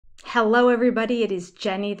Hello everybody, it is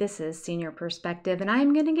Jenny. This is Senior Perspective, and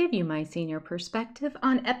I'm going to give you my senior perspective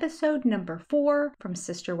on episode number 4 from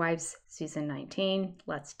Sister Wives season 19.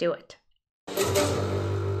 Let's do it.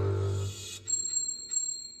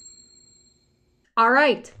 All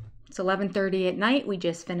right, it's 11:30 at night. We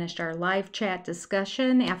just finished our live chat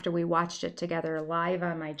discussion after we watched it together live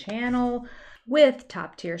on my channel with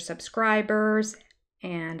top tier subscribers,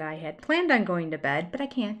 and I had planned on going to bed, but I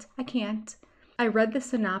can't. I read the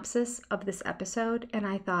synopsis of this episode and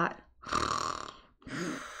I thought,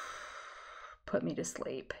 put me to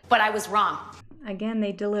sleep. But I was wrong. Again,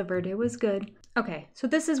 they delivered. It was good. Okay, so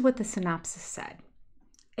this is what the synopsis said.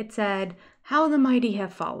 It said, How the Mighty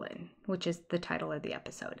Have Fallen, which is the title of the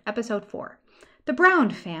episode. Episode 4. The Brown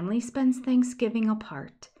family spends Thanksgiving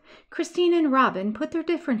apart. Christine and Robin put their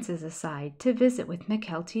differences aside to visit with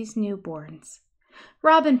McKelty's newborns.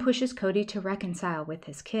 Robin pushes Kody to reconcile with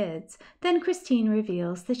his kids. Then Christine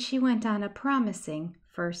reveals that she went on a promising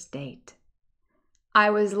first date. I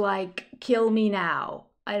was like, kill me now.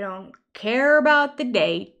 I don't care about the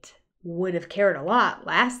date. Would have cared a lot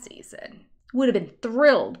last season. Would have been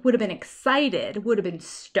thrilled. Would have been excited. Would have been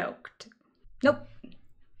stoked. Nope.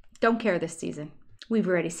 Don't care this season. We've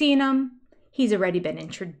already seen him. He's already been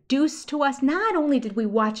introduced to us. Not only did we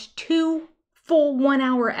watch 2 full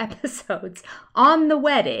 1-hour episodes on the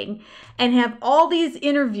wedding and have all these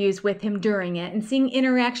interviews with him during it and seeing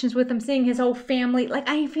interactions with him, seeing his whole family. Like,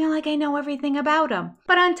 I feel like I know everything about him.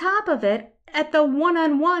 But on top of it, at the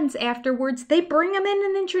one-on-ones afterwards, they bring him in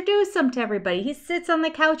and introduce him to everybody. He sits on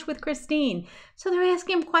the couch with Christine. So they're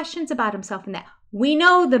asking him questions about himself and that. We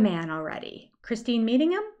know the man already. Christine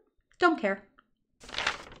meeting him? Don't care.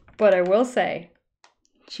 But I will say,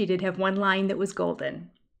 she did have one line that was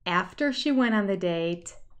golden. After she went on the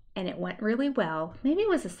date, and it went really well, maybe it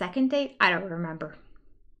was a second date, I don't remember.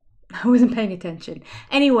 I wasn't paying attention.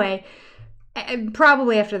 Anyway,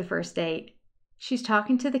 probably after the first date, she's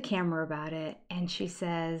talking to the camera about it, and she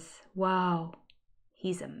says, wow,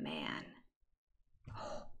 he's a man.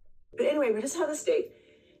 But anyway, we just had this date,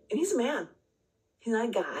 and he's a man. He's not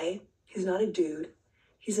a guy. He's not a dude.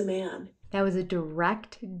 He's a man. That was a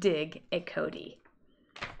direct dig at Kody.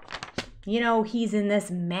 You know, he's in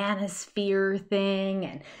this manosphere thing,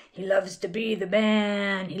 and he loves to be the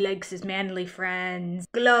man. He likes his manly friends.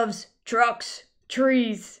 Gloves, trucks,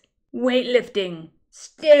 trees, weightlifting,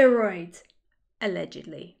 steroids.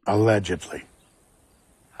 Allegedly.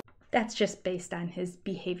 That's just based on his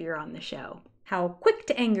behavior on the show. How quick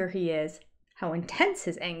to anger he is, how intense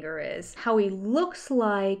his anger is, how he looks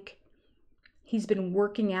like he's been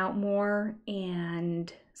working out more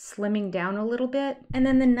and slimming down a little bit, and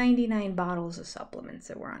then the 99 bottles of supplements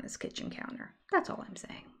that were on his kitchen counter. That's all I'm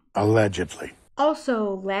saying. Allegedly.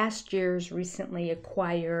 Also, last year's recently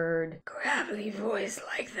acquired gravelly voice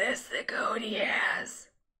like this that Kody has.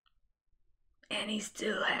 And he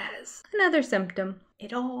still has. Another symptom.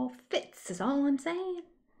 It all fits is all I'm saying.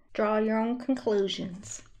 Draw your own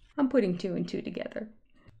conclusions. I'm putting 2 and 2 together.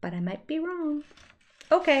 But I might be wrong.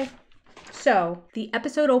 Okay. So, the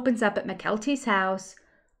episode opens up at McKelty's house.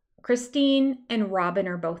 Christine and Robin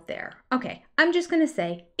are both there. Okay, I'm just going to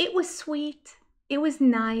say, it was sweet. It was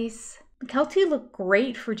nice. McKelty looked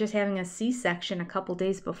great for just having a C-section a couple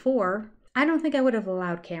days before. I don't think I would have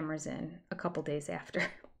allowed cameras in a couple days after.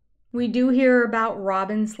 We do hear about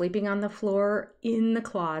Robin sleeping on the floor in the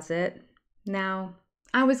closet. Now,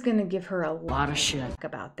 I was going to give her a lot of shit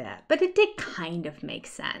about that, but it did kind of make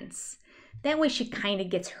sense. That way she kind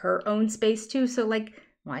of gets her own space too. So like,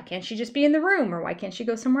 why can't she just be in the room, or why can't she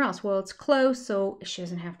go somewhere else? Well, it's close, so she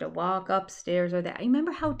doesn't have to walk upstairs or that. You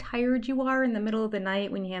remember how tired you are in the middle of the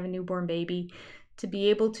night when you have a newborn baby? To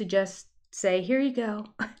be able to just say, here you go,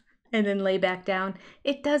 and then lay back down.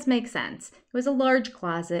 It does make sense. It was a large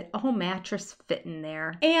closet, a whole mattress fit in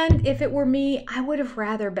there. And if it were me, I would have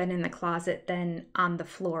rather been in the closet than on the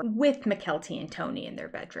floor with McKelty and Tony in their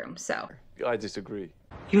bedroom. So I disagree.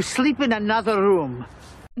 You sleep in another room.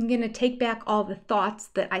 I'm going to take back all the thoughts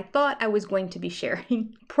that I thought I was going to be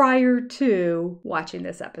sharing prior to watching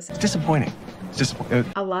this episode. It's disappointing.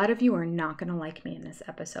 A lot of you are not going to like me in this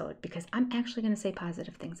episode because I'm actually going to say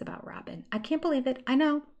positive things about Robin. I can't believe it. I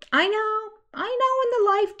know. In the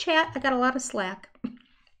live chat, I got a lot of slack.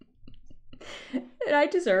 And I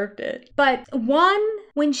deserved it. But one,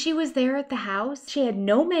 when she was there at the house, she had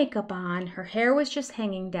no makeup on. Her hair was just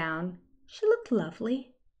hanging down. She looked lovely.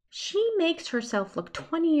 She makes herself look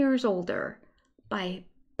 20 years older by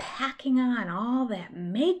packing on all that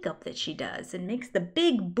makeup that she does and makes the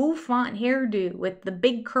big bouffant hairdo with the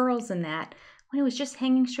big curls and that. When it was just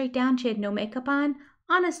hanging straight down, she had no makeup on.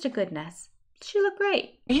 Honest to goodness, she looked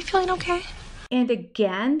great. Are you feeling okay? And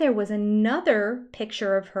again, there was another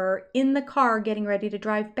picture of her in the car getting ready to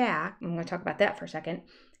drive back. I'm going to talk about that for a second.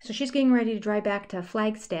 So she's getting ready to drive back to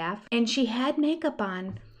Flagstaff, and she had makeup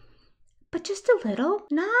on, but just a little.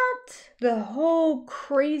 Not the whole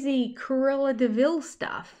crazy Cruella de Vil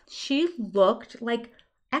stuff. She looked like,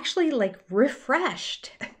 actually like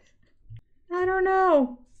refreshed. I don't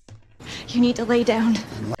know. You need to lay down.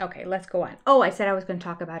 Okay, let's go on. Oh, I said I was going to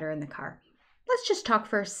talk about her in the car. Let's just talk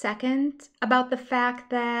for a second about the fact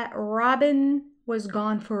that Robin was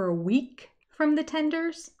gone for a week from the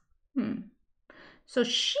tenders. So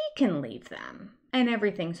she can leave them and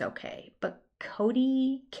everything's okay, but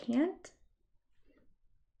Kody can't?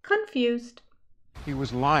 Confused. He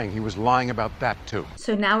was lying. He was lying about that too.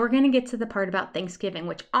 So now we're going to get to the part about Thanksgiving,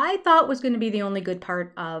 which I thought was going to be the only good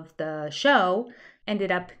part of the show.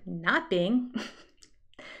 Ended up not being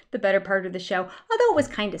the better part of the show, although it was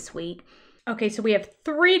kind of sweet. Okay, so we have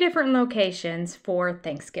 3 different locations for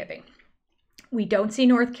Thanksgiving. We don't see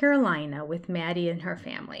North Carolina with Maddie and her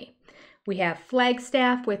family. We have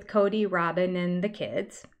Flagstaff with Kody, Robin, and the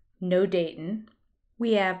kids. No Dayton.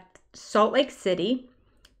 We have Salt Lake City,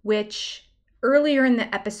 which earlier in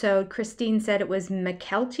the episode, Christine said it was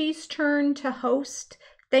McKelty's turn to host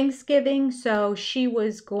Thanksgiving. So she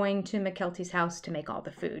was going to McKelty's house to make all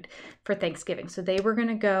the food for Thanksgiving. So they were going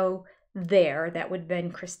to go there. That would have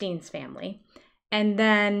been Christine's family. And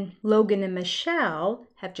then Logan and Michelle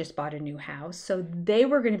have just bought a new house, so they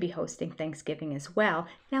were going to be hosting Thanksgiving as well.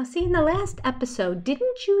 Now, see, in the last episode,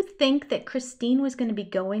 didn't you think that Christine was going to be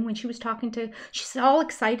going when she was talking to... She's all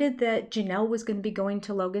excited that Janelle was going to be going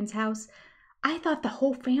to Logan's house. I thought the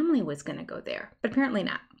whole family was going to go there, but apparently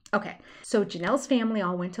not. Okay, so Janelle's family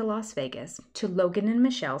all went to Las Vegas, to Logan and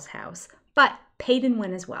Michelle's house, but Peyton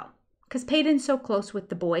went as well. Because Peyton's so close with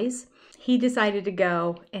the boys, he decided to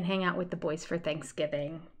go and hang out with the boys for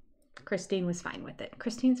Thanksgiving. Christine was fine with it.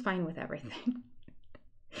 Christine's fine with everything.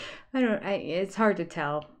 It's hard to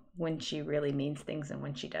tell when she really means things and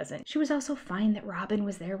when she doesn't. She was also fine that Robin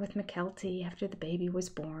was there with McKelty after the baby was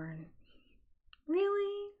born.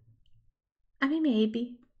 Really? I mean,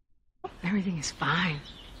 maybe. Everything is fine.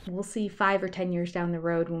 We'll see 5 or 10 years down the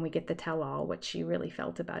road when we get the tell-all what she really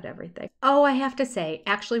felt about everything. Oh, I have to say,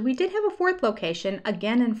 actually, we did have a 4th location,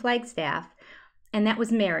 again in Flagstaff, and that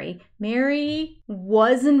was Mary. Mary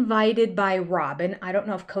was invited by Robin. I don't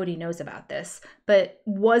know if Kody knows about this, but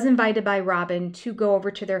was invited by Robin to go over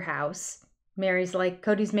to their house. Mary's like,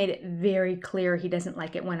 Kody's made it very clear he doesn't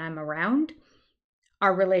like it when I'm around.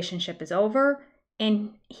 Our relationship is over,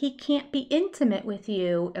 and he can't be intimate with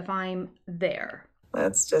you if I'm there.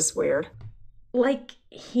 That's just weird. Like,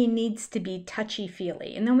 he needs to be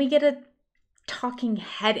touchy-feely. And then we get a talking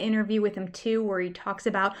head interview with him too, where he talks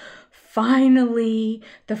about finally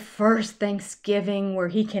the first Thanksgiving where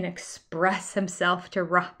he can express himself to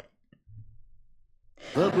Robin.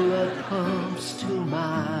 The blood pumps to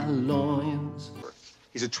my loins.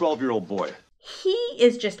 He's a 12-year-old boy. He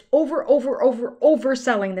is just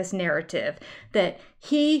overselling this narrative that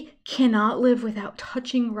he cannot live without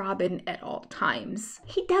touching Robin at all times.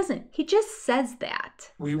 He doesn't. He just says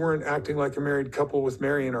that. We weren't acting like a married couple with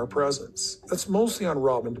Mary in our presence. That's mostly on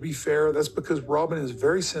Robin. To be fair, that's because Robin is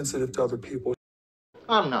very sensitive to other people.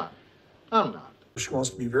 I'm not. She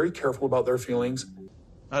wants to be very careful about their feelings.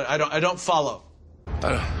 I don't follow.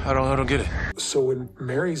 I don't get it. So when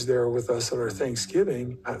Mary's there with us at our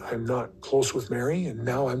Thanksgiving, I'm not close with Mary, and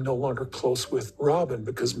now I'm no longer close with Robin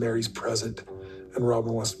because Mary's present, and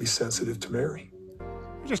Robin wants to be sensitive to Mary.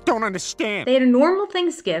 I just don't understand. They had a normal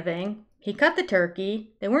Thanksgiving. He cut the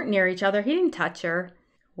turkey. They weren't near each other. He didn't touch her.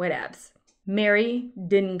 Whatevs. Mary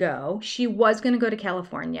didn't go. She was going to go to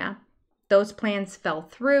California. Those plans fell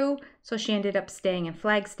through, so she ended up staying in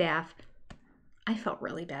Flagstaff. I felt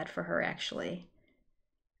really bad for her, actually.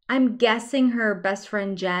 I'm guessing her best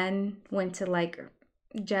friend Jen went to like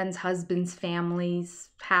Jen's husband's family's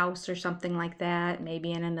house or something like that,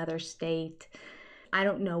 maybe in another state. I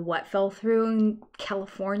don't know what fell through in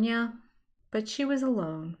California, but she was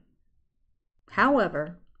alone.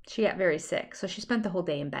 However, she got very sick, so she spent the whole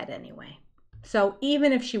day in bed anyway. So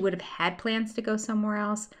even if she would have had plans to go somewhere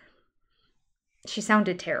else, she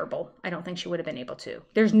sounded terrible. I don't think she would have been able to.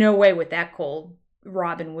 There's no way with that cold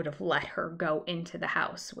Robin would have let her go into the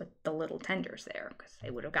house with the little tenders there because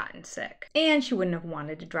they would have gotten sick. And she wouldn't have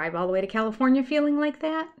wanted to drive all the way to California feeling like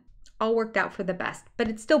that. All worked out for the best, but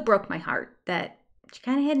it still broke my heart that she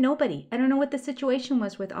kind of had nobody. I don't know what the situation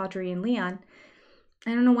was with Audrey and Leon.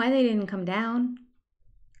 I don't know why they didn't come down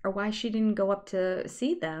or why she didn't go up to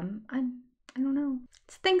see them. I don't know.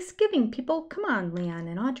 It's Thanksgiving, people. Come on, Leon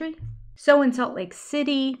and Audrey. So in Salt Lake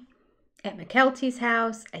City, At McKelty's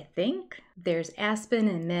house, I think, there's Aspen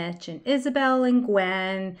and Mitch and Isabel and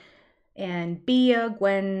Gwen and Bea,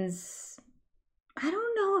 Gwen's, I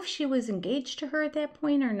don't know if she was engaged to her at that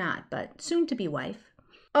point or not, but soon-to-be wife,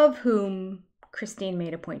 of whom Christine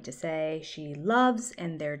made a point to say she loves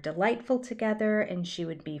and they're delightful together and she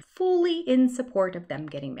would be fully in support of them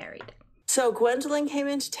getting married. So Gwendolyn came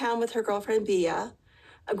into town with her girlfriend, Bea.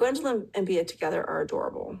 Gwendolyn and Bea together are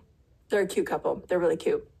adorable. They're a cute couple. They're really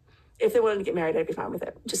cute. If they wanted to get married, I'd be fine with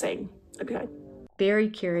it. Just saying, I'd be fine. Very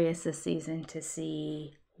curious this season to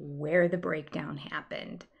see where the breakdown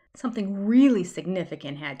happened. Something really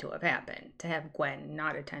significant had to have happened to have Gwen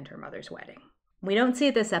not attend her mother's wedding. We don't see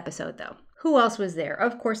it this episode, though. Who else was there?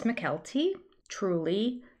 Of course, McKelty,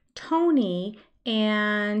 Truly, Tony,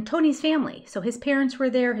 and Tony's family. So his parents were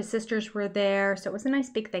there, his sisters were there, so it was a nice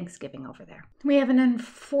big Thanksgiving over there. We have an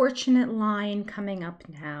unfortunate line coming up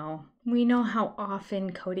now. We know how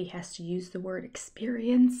often Kody has to use the word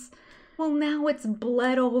experience. Well, now it's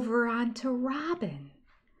bled over onto Robin.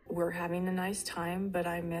 We're having a nice time, but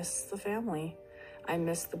I miss the family. I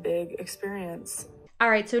miss the big experience. All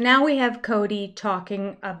right, so now we have Kody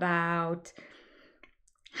talking about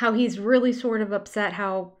how he's really sort of upset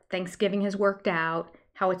how Thanksgiving has worked out,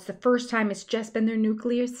 how it's the first time it's just been their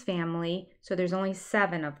nucleus family, so there's only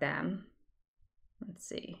 7 of them. Let's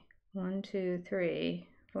see, 1, 2, 3,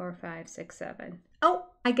 4, 5, 6, 7. Oh,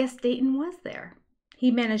 I guess Dayton was there.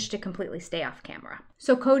 He managed to completely stay off camera.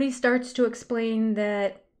 So Kody starts to explain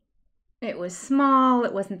that it was small,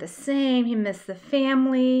 it wasn't the same, he missed the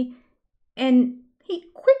family, and he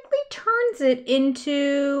quickly turns it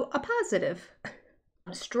into a positive.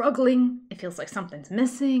 I'm struggling. It feels like something's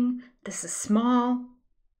missing. This is small.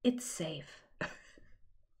 It's safe.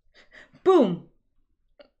 Boom.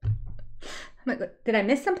 Did I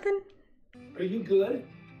miss something? Are you good?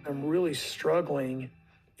 I'm really struggling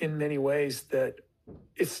in many ways that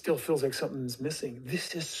it still feels like something's missing.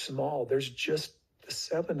 This is small. There's just the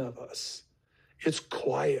 7 of us. It's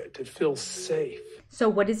quiet. It feels safe. So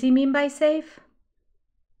what does he mean by safe?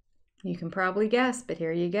 You can probably guess, but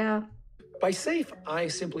here you go. By safe, I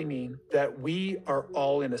simply mean that we are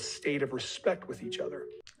all in a state of respect with each other.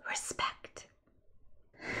 Respect.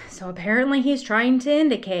 So apparently he's trying to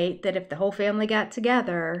indicate that if the whole family got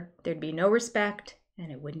together, there'd be no respect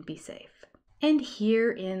and it wouldn't be safe. And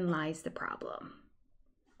herein lies the problem.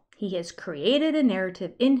 He has created a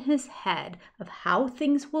narrative in his head of how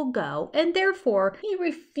things will go, and therefore he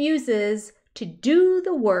refuses to do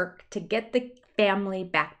the work to get the family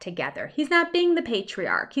back together. He's not being the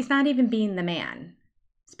patriarch. He's not even being the man.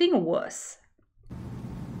 He's being a wuss.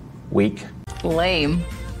 Weak. Lame.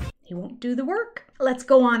 He won't do the work. Let's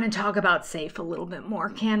go on and talk about safe a little bit more,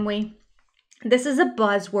 can we? This is a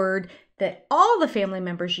buzzword that all the family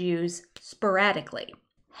members use sporadically.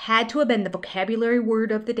 Had to have been the vocabulary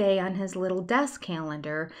word of the day on his little desk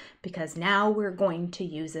calendar because now we're going to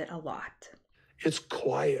use it a lot. It's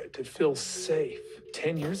quiet. It feels safe.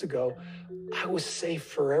 10 years ago, I was safe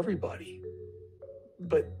for everybody,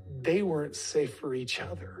 but they weren't safe for each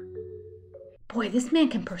other. Boy, this man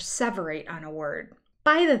can perseverate on a word.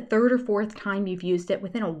 By the 3rd or 4th time you've used it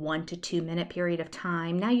within a 1 to 2 minute period of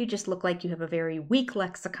time, now you just look like you have a very weak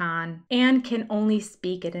lexicon and can only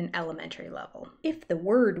speak at an elementary level. If the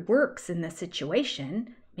word works in this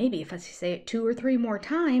situation, maybe if I say it 2 or 3 more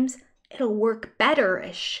times, it'll work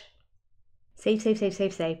better-ish. Safe, safe, safe,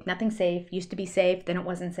 safe, safe. Nothing safe. Used to be safe, then it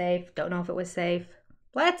wasn't safe. Don't know if it was safe.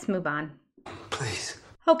 Let's move on. Please.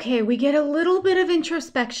 Okay, we get a little bit of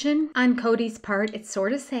introspection on Kody's part. It's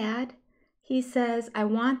sort of sad. He says, I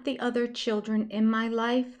want the other children in my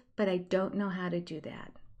life, but I don't know how to do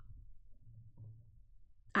that.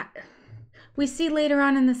 We see later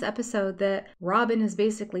on in this episode that Robin is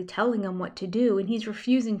basically telling him what to do, and he's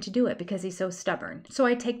refusing to do it because he's so stubborn. So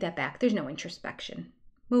I take that back. There's no introspection.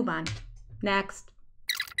 Move on. Next.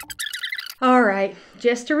 All right,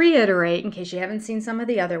 just to reiterate, in case you haven't seen some of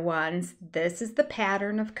the other ones, this is the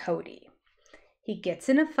pattern of Kody. He gets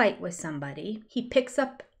in a fight with somebody, he picks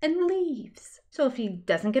up and leaves. So if he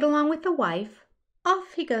doesn't get along with the wife,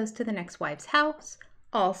 off he goes to the next wife's house.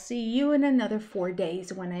 I'll see you in another 4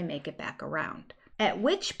 days when I make it back around. At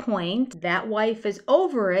which point, that wife is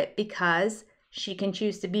over it because she can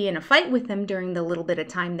choose to be in a fight with him during the little bit of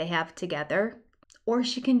time they have together, or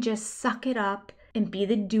she can just suck it up and be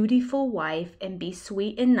the dutiful wife and be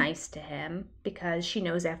sweet and nice to him because she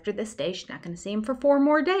knows after this day she's not going to see him for 4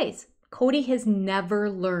 more days. Kody has never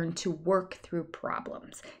learned to work through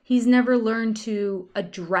problems. He's never learned to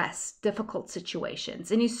address difficult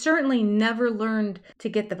situations. And he's certainly never learned to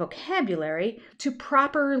get the vocabulary to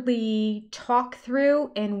properly talk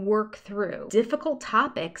through and work through difficult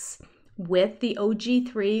topics with the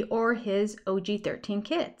OG3 or his OG13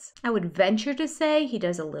 kids. I would venture to say he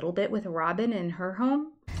does a little bit with Robin in her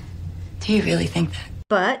home. Do you really think that?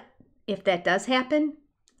 But if that does happen,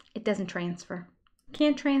 it doesn't transfer.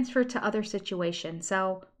 Can't transfer to other situations.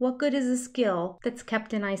 So what good is a skill that's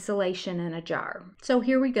kept in isolation in a jar? So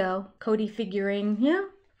here we go. Kody figuring, yeah,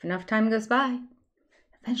 if enough time goes by,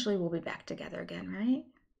 eventually we'll be back together again, right?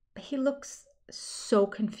 But he looks so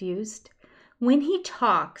confused. When he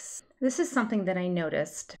talks, this is something that I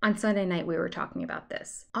noticed on Sunday night. We were talking about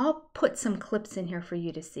this. I'll put some clips in here for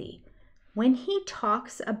you to see. When he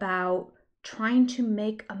talks about trying to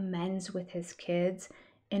make amends with his kids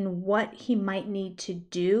and what he might need to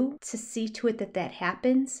do to see to it that that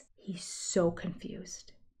happens, he's so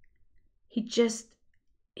confused. It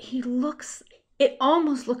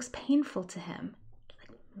almost looks painful to him.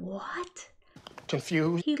 Like, what?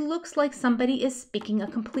 Confused? He looks like somebody is speaking a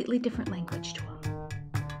completely different language to him.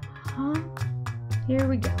 Huh? Here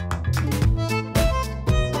we go.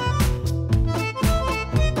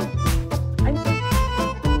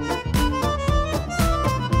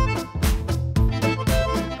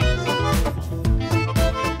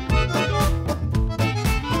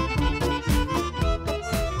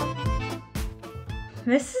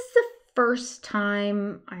 This is the first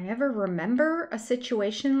time I ever remember a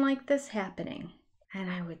situation like this happening. And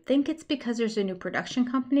I would think it's because there's a new production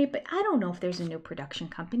company, but I don't know if there's a new production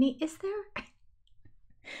company. Is there?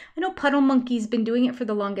 I know Puddle Monkey's been doing it for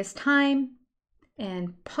the longest time.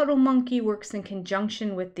 And Puddle Monkey works in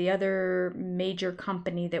conjunction with the other major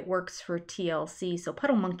company that works for TLC. So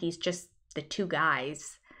Puddle Monkey's just the two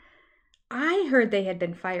guys. I heard they had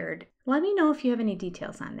been fired. Let me know if you have any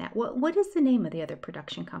details on that. What is the name of the other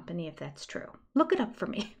production company, if that's true? Look it up for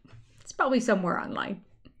me. It's probably somewhere online.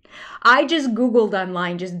 I just Googled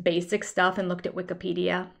online just basic stuff and looked at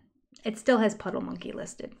Wikipedia. It still has Puddle Monkey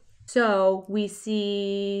listed. So we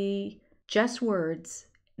see just words,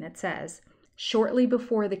 and it says, shortly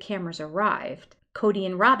before the cameras arrived, Kody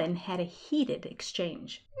and Robin had a heated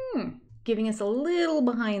exchange. Giving us a little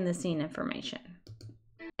behind the scene information.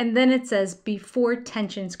 And then it says, before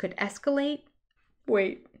tensions could escalate.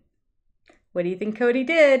 Wait, what do you think Kody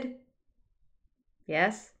did?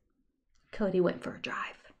 Yes, Kody went for a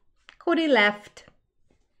drive. Kody left.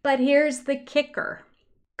 But here's the kicker.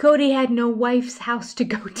 Kody had no wife's house to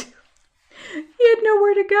go to. He had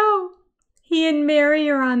nowhere to go. He and Mary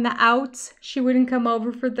are on the outs. She wouldn't come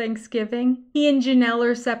over for Thanksgiving. He and Janelle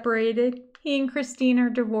are separated. He and Christine are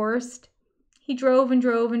divorced. He drove and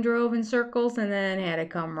drove and drove in circles and then had to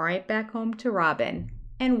come right back home to Robin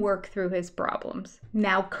and work through his problems.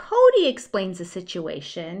 Now, Kody explains the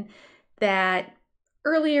situation that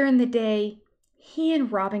earlier in the day, he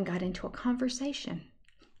and Robin got into a conversation.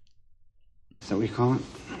 Is that what you call it?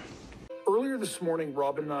 Earlier this morning,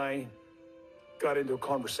 Robin and I got into a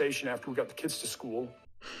conversation after we got the kids to school.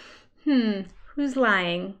 Who's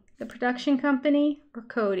lying? The production company or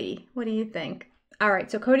Kody? What do you think? All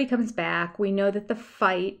right, so Kody comes back. We know that the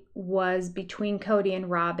fight was between Kody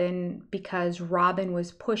and Robin because Robin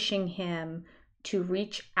was pushing him to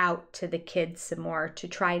reach out to the kids some more to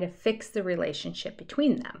try to fix the relationship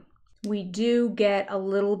between them. We do get a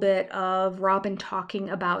little bit of Robin talking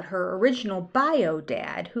about her original bio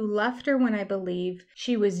dad, who left her when I believe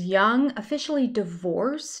she was young, officially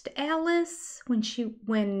divorced Alice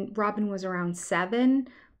when Robin was around 7,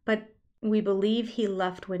 but we believe he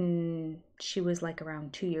left when she was like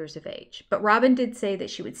around 2 years of age. But Robin did say that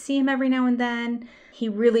she would see him every now and then. He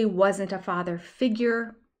really wasn't a father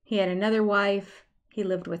figure. He had another wife. He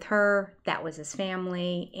lived with her. That was his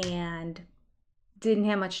family, and didn't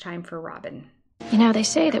have much time for Robin. You know, they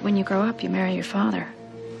say that when you grow up, you marry your father.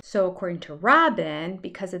 So according to Robin,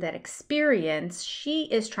 because of that experience, she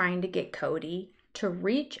is trying to get Kody to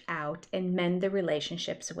reach out and mend the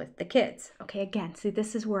relationships with the kids. Okay, again, see,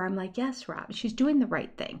 this is where I'm like, yes, Rob, she's doing the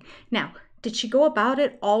right thing. Now, did she go about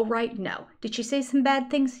it all right? No. Did she say some bad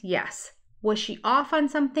things? Yes. Was she off on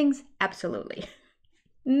some things? Absolutely.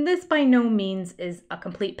 This by no means is a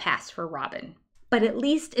complete pass for Robin. But at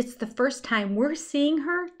least it's the first time we're seeing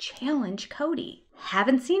her challenge Kody.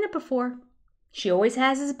 Haven't seen it before. She always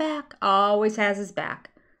has his back. Always has his back.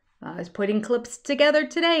 I was putting clips together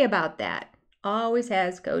today about that. Always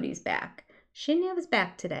has Kody's back. She didn't have his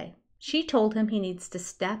back today. She told him he needs to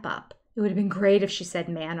step up. It would have been great if she said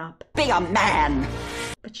man up. Be a man!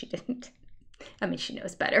 But she didn't. I mean, she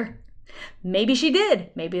knows better. Maybe she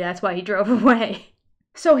did. Maybe that's why he drove away.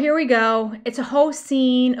 So here we go. It's a whole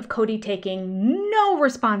scene of Kody taking no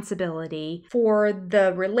responsibility for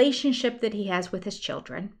the relationship that he has with his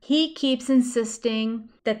children. He keeps insisting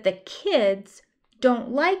that the kids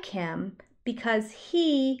don't like him because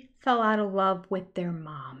he fell out of love with their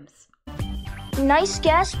moms. Nice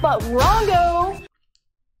guess, but wrongo.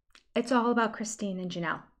 It's all about Christine and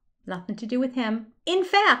Janelle. Nothing to do with him. In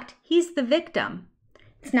fact, he's the victim.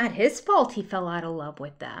 It's not his fault he fell out of love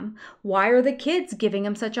with them. Why are the kids giving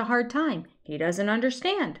him such a hard time? He doesn't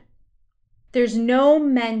understand. There's no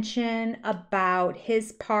mention about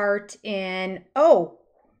his part in,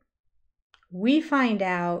 we find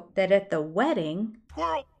out that at the wedding,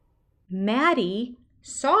 Maddie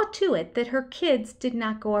saw to it that her kids did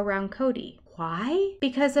not go around Kody. Why?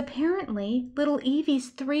 Because apparently little Evie's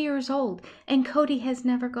 3 years old and Kody has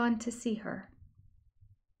never gone to see her.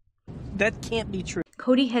 That can't be true.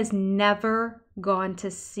 Kody has never gone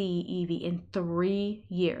to see Evie in 3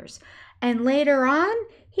 years. And later on,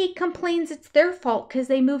 he complains it's their fault because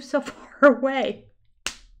they moved so far away.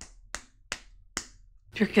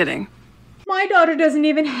 You're kidding. My daughter doesn't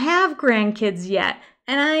even have grandkids yet.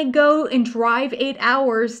 And I go and drive 8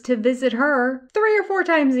 hours to visit her 3 or 4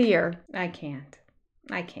 times a year. I can't.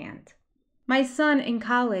 My son in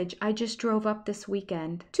college, I just drove up this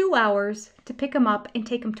weekend, 2 hours to pick him up and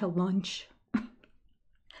take him to lunch.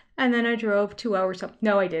 And then I drove 2 hours up.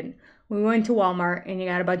 No, I didn't. We went to Walmart and he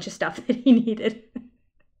got a bunch of stuff that he needed.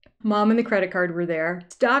 Mom and the credit card were there,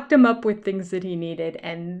 stocked him up with things that he needed,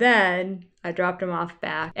 and then I dropped him off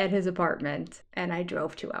back at his apartment and I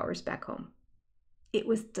drove 2 hours back home. It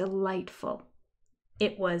was delightful.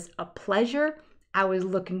 It was a pleasure. I was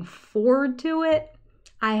looking forward to it.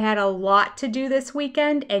 I had a lot to do this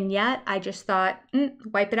weekend, and yet I just thought,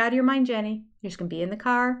 wipe it out of your mind, Jenny. You're just going to be in the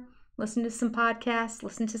car, listen to some podcasts,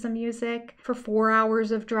 listen to some music for 4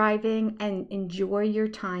 hours of driving, and enjoy your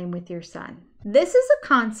time with your son. This is a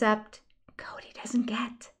concept Kody doesn't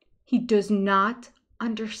get. He does not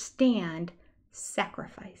understand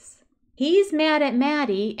sacrifice. He's mad at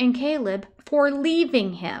Maddie and Caleb for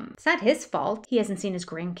leaving him. It's not his fault. He hasn't seen his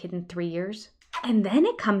grandkid in 3 years. And then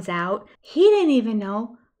it comes out he didn't even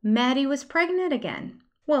know Maddie was pregnant again.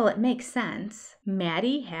 Well, it makes sense.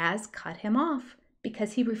 Maddie has cut him off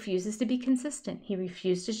because he refuses to be consistent. He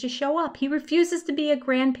refuses to show up. He refuses to be a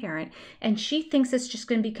grandparent. And she thinks it's just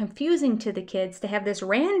going to be confusing to the kids to have this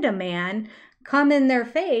random man come in their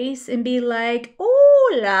face and be like,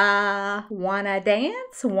 hola, wanna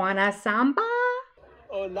dance? Wanna samba?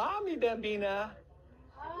 Hola, mi bambina.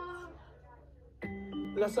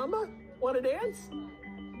 La samba? Wanna dance?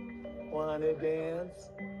 Wanna dance?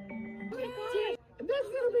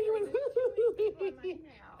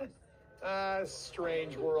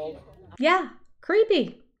 Strange world. Yeah,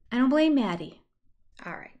 creepy. I don't blame Maddie.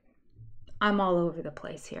 All right. I'm all over the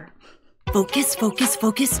place here. Focus, focus,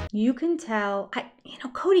 focus. You can tell,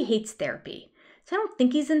 Kody hates therapy. So I don't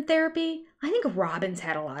think he's in therapy. I think Robin's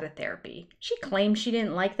had a lot of therapy. She claims she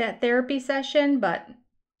didn't like that therapy session, but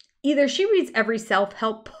either she reads every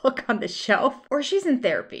self-help book on the shelf or she's in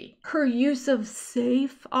therapy. Her use of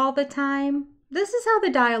safe all the time. This is how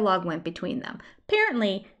the dialogue went between them.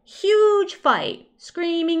 Apparently, huge fight.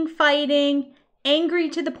 Screaming, fighting, angry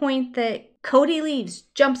to the point that Kody leaves,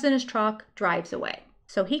 jumps in his truck, drives away.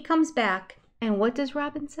 So he comes back, and what does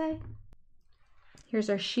Robin say? Here's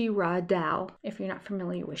our She-Ra doll, if you're not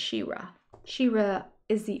familiar with She-Ra. She-Ra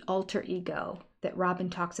is the alter ego that Robin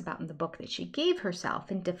talks about in the book that she gave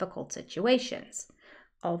herself in difficult situations.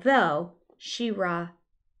 Although She-Ra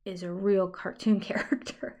is a real cartoon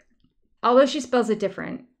character. Although she spells it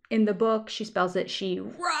different. In the book, she spells it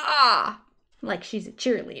She-Ra, like she's a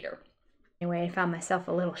cheerleader. Anyway, I found myself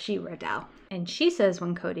a little She-Ra doll. And she says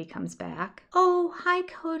when Kody comes back, "Oh, hi,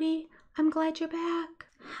 Kody. I'm glad you're back.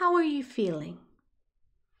 How are you feeling?"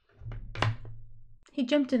 He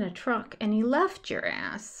jumped in a truck and he left your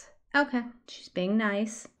ass. Okay, she's being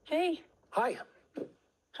nice. Hey, Hi.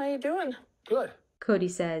 how you doing? Good. Kody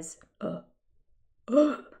says, I'm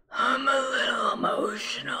a little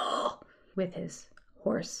emotional, with his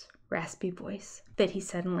hoarse, raspy voice that he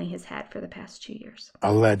suddenly has had for the past 2 years.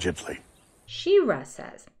 Allegedly. She-Ra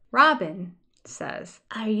says, Robin says,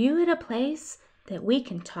 are you at a place that we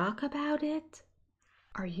can talk about it?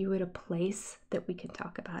 Are you at a place that we can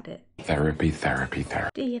talk about it? Therapy, therapy,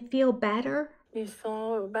 therapy. Do you feel better? You feel a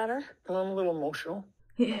little bit better? I'm a little emotional.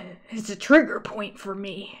 Yeah, it's a trigger point for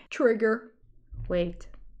me. Trigger. Wait.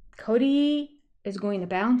 Kody is going to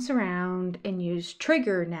bounce around and use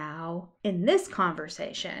trigger now in this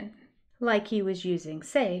conversation like he was using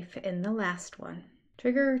safe in the last one.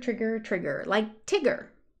 Trigger, trigger, trigger, like Tigger.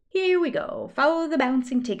 Here we go. Follow the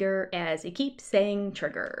bouncing Tigger as he keeps saying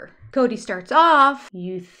trigger. Kody starts off.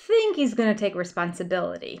 You think he's going to take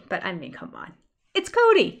responsibility, but I mean, come on. It's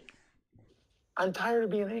Kody. I'm tired of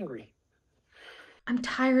being angry. I'm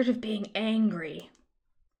tired of being angry.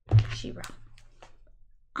 She-Ra.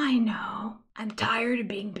 I know. I'm tired of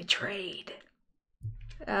being betrayed.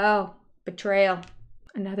 Oh, betrayal.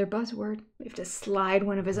 Another buzzword. We have to slide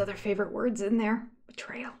one of his other favorite words in there.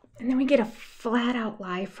 Betrayal. And then we get a flat out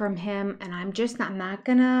lie from him, and I'm not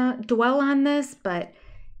gonna dwell on this, but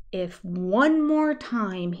if one more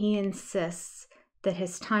time he insists that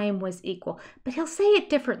his time was equal, but he'll say it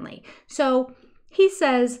differently. So he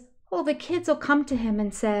says, well, the kids will come to him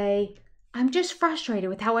and say, I'm just frustrated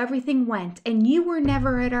with how everything went, and you were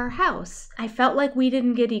never at our house. I felt like we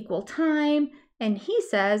didn't get equal time. And he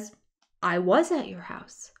says, I was at your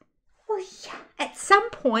house. Well, yeah, at some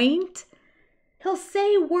point, he'll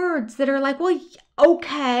say words that are like, well,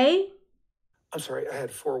 okay. I'm sorry, I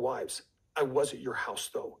had 4 wives. I was at your house,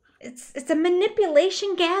 though. It's a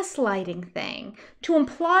manipulation gaslighting thing to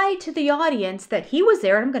imply to the audience that he was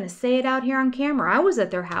there. And I'm going to say it out here on camera. I was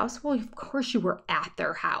at their house. Well, of course you were at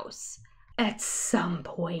their house at some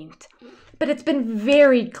point. But it's been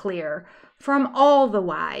very clear from all the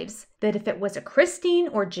wives that if it was a Christine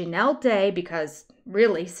or Janelle Day, because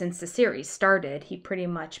really since the series started, he pretty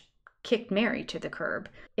much kicked Mary to the curb.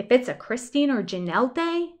 If it's a Christine or Janelle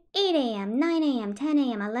Day, 8 a.m., 9 a.m., 10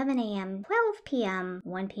 a.m., 11 a.m., 12 p.m.,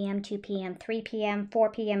 1 p.m., 2 p.m., 3 p.m., 4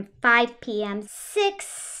 p.m., 5 p.m.,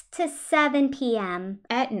 6 to 7 p.m.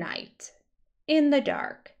 at night, in the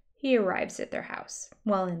dark, he arrives at their house.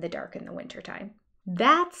 Well, in the dark in the wintertime.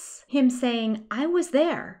 That's him saying, I was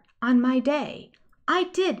there on my day. I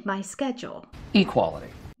did my schedule. Equality.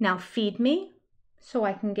 Now feed me so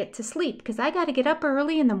I can get to sleep, because I got to get up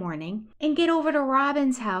early in the morning and get over to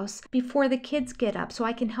Robin's house before the kids get up so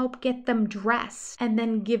I can help get them dressed and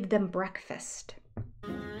then give them breakfast.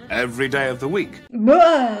 Every day of the week.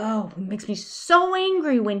 Whoa! It makes me so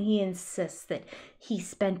angry when he insists that he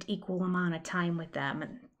spent equal amount of time with them.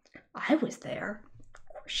 And I was there.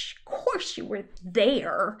 Of course you were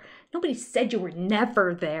there. Nobody said you were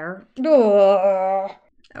never there. Ugh.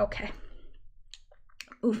 Okay.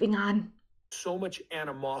 Moving on. So much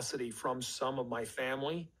animosity from some of my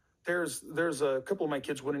family. There's a couple of my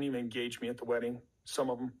kids wouldn't even engage me at the wedding. Some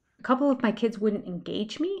of them. A couple of my kids wouldn't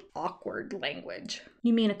engage me? Awkward language.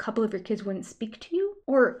 You mean a couple of your kids wouldn't speak to you?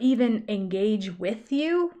 Or even engage with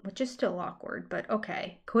you? Which is still awkward, but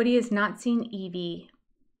okay. Kody has not seen Evie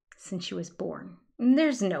since she was born.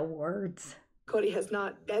 There's no words. Kody has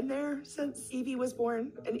not been there since Evie was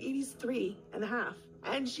born, and Evie's 3.5.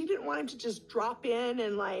 And she didn't want him to just drop in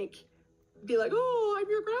and be like, oh, I'm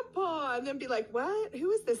your grandpa, and then be like, what?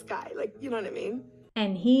 Who is this guy? You know what I mean?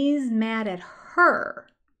 And he's mad at her.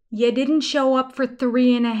 You didn't show up for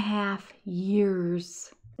 3.5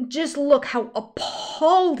 years. Just look how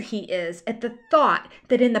appalled he is at the thought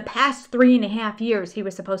that in the past 3.5 years he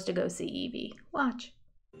was supposed to go see Evie. Watch.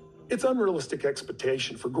 It's unrealistic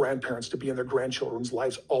expectation for grandparents to be in their grandchildren's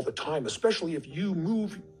lives all the time, especially if you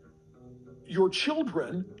move your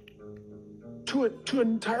children to an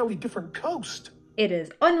entirely different coast. It is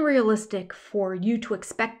unrealistic for you to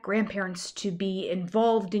expect grandparents to be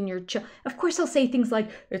involved in your child. Of course, he'll say things like,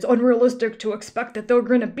 it's unrealistic to expect that they're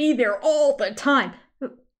going to be there all the time.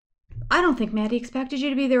 I don't think Maddie expected you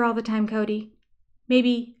to be there all the time, Kody.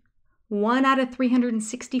 Maybe 1 out of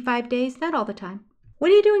 365 days, not all the time.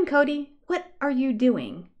 What are you doing, Kody? What are you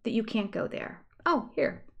doing that you can't go there? Oh,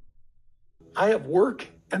 here. I have work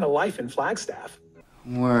and a life in Flagstaff.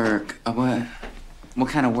 Work? What? What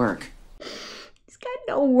kind of work? He's got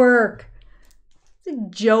no work. It's a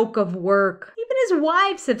joke of work. Even his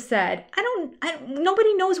wives have said,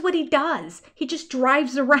 nobody knows what he does. He just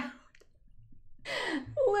drives around.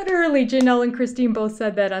 Literally, Janelle and Christine both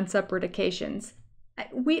said that on separate occasions.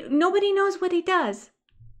 Nobody knows what he does.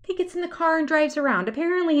 He gets in the car and drives around.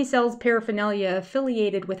 Apparently he sells paraphernalia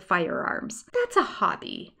affiliated with firearms. That's a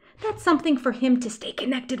hobby. That's something for him to stay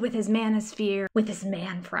connected with his manosphere, with his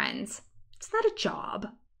man friends. It's not a job.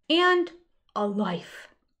 And a life.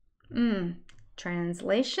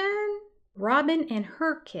 Translation? Robin and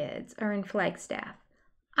her kids are in Flagstaff.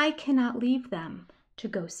 I cannot leave them to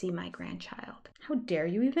go see my grandchild. How dare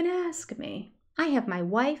you even ask me? I have my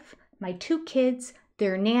wife, my 2 kids,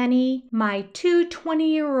 their nanny, my 2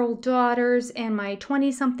 20-year-old daughters, and my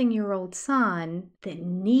 20-something-year-old son that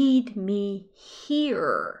need me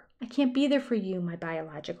here. I can't be there for you, my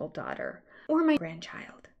biological daughter, or my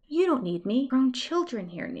grandchild. You don't need me. Grown children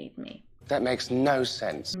here need me. That makes no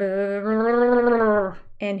sense.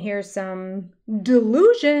 And here's some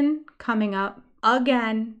delusion coming up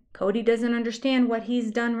again. Kody doesn't understand what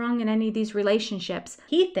he's done wrong in any of these relationships.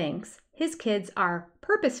 He thinks his kids are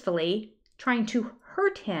purposefully trying to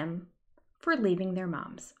hurt him for leaving their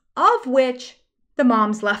moms, of which the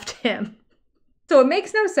moms left him. So it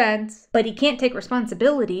makes no sense, but he can't take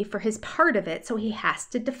responsibility for his part of it, so he has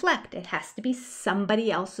to deflect. It has to be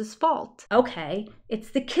somebody else's fault. Okay, it's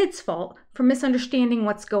the kid's fault for misunderstanding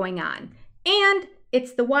what's going on. And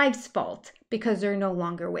it's the wife's fault because they're no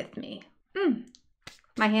longer with me.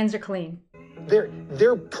 My hands are clean.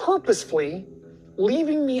 They're purposefully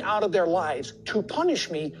leaving me out of their lives to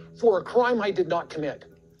punish me for a crime I did not commit.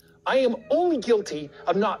 I am only guilty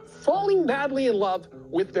of not falling madly in love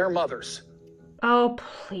with their mothers. Oh,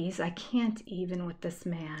 please, I can't even with this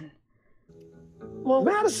man. Well,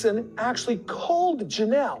 Madison actually called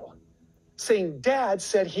Janelle, saying Dad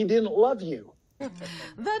said he didn't love you.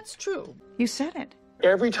 That's true. You said it.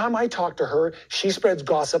 Every time I talk to her, she spreads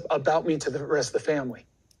gossip about me to the rest of the family.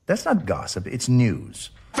 That's not gossip, it's news.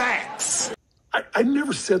 Facts! I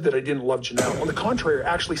never said that I didn't love Janelle. On the contrary,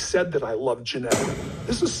 I actually said that I loved Janelle.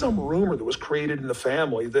 This is some rumor that was created in the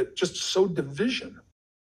family that just sowed division.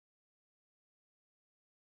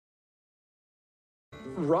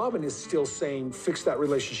 Robin is still saying, fix that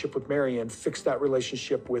relationship with Marianne, fix that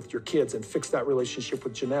relationship with your kids, and fix that relationship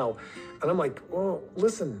with Janelle. And I'm like, well,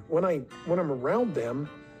 listen, when I'm around them,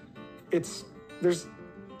 there's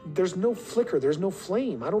no flicker, there's no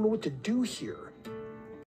flame. I don't know what to do here.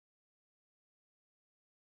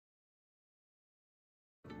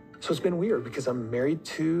 So it's been weird because I'm married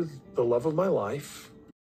to the love of my life.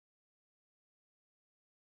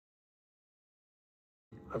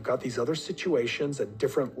 I've got these other situations at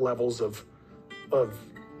different levels of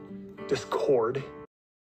discord.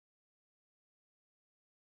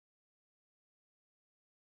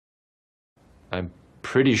 I'm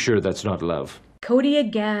pretty sure that's not love. Kody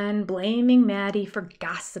again blaming Maddie for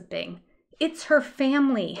gossiping. It's her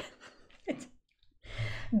family.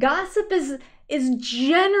 Gossip is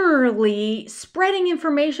generally spreading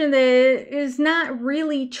information that is not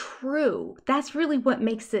really true. That's really what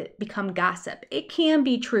makes it become gossip. It can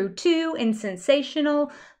be true too and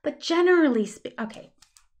sensational, but generally okay.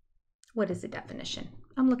 What is the definition?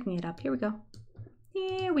 I'm looking it up. Here we go.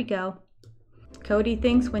 Here we go. Kody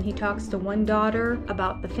thinks when he talks to one daughter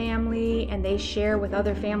about the family and they share with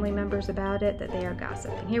other family members about it that they are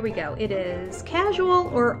gossiping. Here we go. It is casual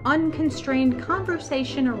or unconstrained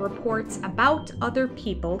conversation or reports about other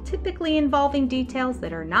people, typically involving details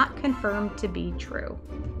that are not confirmed to be true.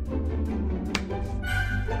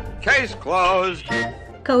 Case closed.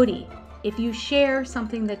 Kody, if you share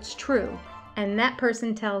something that's true and that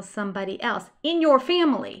person tells somebody else in your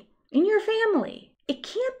family, it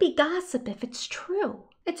can't be gossip if it's true.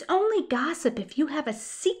 It's only gossip if you have a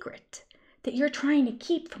secret that you're trying to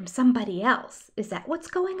keep from somebody else. Is that what's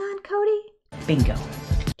going on, Kody? Bingo.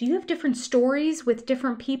 Do you have different stories with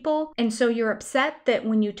different people? And so you're upset that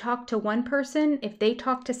when you talk to one person, if they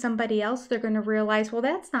talk to somebody else, they're going to realize, well,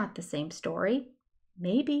 that's not the same story.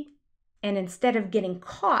 Maybe. And instead of getting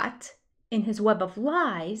caught in his web of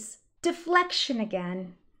lies, deflection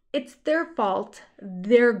again. It's their fault.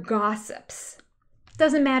 They're gossips.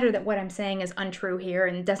 Doesn't matter that what I'm saying is untrue here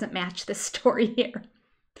and doesn't match the story here.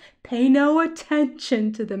 Pay no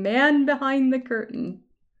attention to the man behind the curtain.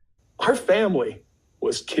 Our family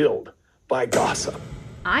was killed by gossip.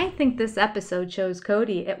 I think this episode shows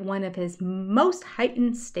Kody at one of his most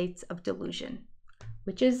heightened states of delusion,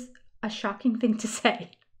 which is a shocking thing to say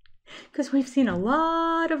because we've seen a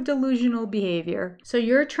lot of delusional behavior. So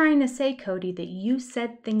you're trying to say, Kody, that you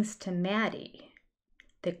said things to Maddie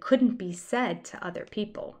that couldn't be said to other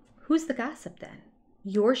people. Who's the gossip then?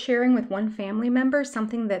 You're sharing with one family member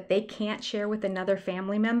something that they can't share with another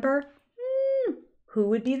family member? Who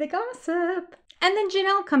would be the gossip? And then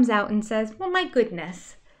Janelle comes out and says, well, my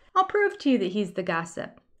goodness, I'll prove to you that he's the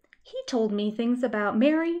gossip. He told me things about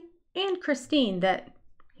Mary and Christine that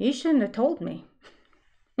he shouldn't have told me.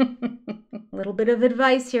 A little bit of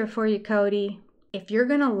advice here for you, Kody. If you're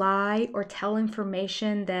gonna lie or tell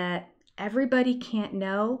information that everybody can't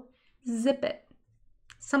know, zip it.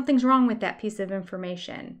 Something's wrong with that piece of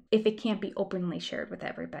information if it can't be openly shared with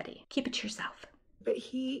everybody. Keep it to yourself. But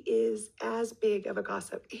he is as big of a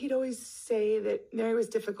gossip. He'd always say that Mary was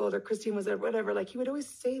difficult or Christine was whatever. Like, he would always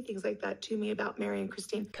say things like that to me about Mary and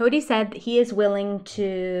Christine. Kody said that he is willing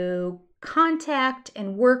to contact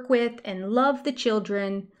and work with and love the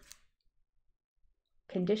children.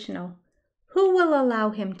 Conditional. Who will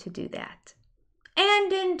allow him to do that?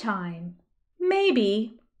 And in time,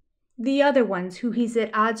 maybe the other ones who he's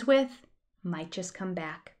at odds with might just come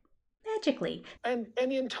back. Magically. And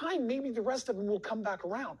in time, maybe the rest of them will come back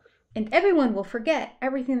around. And everyone will forget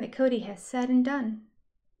everything that Kody has said and done.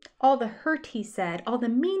 All the hurt he said, all the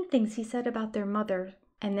mean things he said about their mother.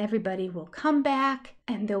 And everybody will come back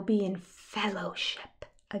and they'll be in fellowship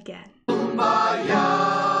again. Kumbaya.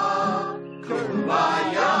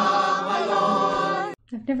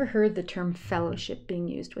 I've never heard the term fellowship being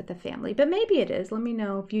used with a family, but maybe it is. Let me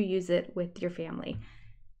know if you use it with your family.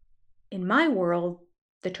 In my world,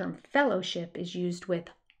 the term fellowship is used with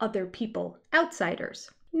other people, outsiders,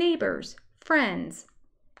 neighbors, friends,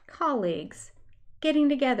 colleagues, getting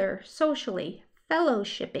together socially,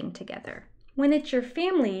 fellowshipping together. When it's your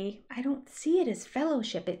family, I don't see it as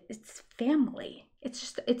fellowship. It's family.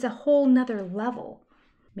 It's a whole nother level.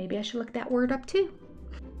 Maybe I should look that word up too.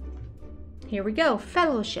 Here we go,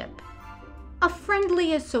 fellowship. A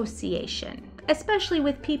friendly association, especially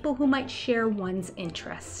with people who might share one's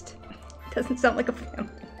interest. Doesn't sound like a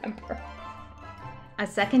family member. A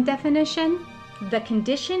second definition, the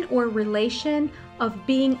condition or relation of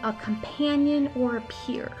being a companion or a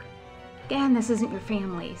peer. Again, this isn't your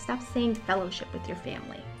family. Stop saying fellowship with your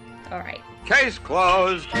family. All right. Case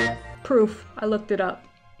closed. Proof, I looked it up.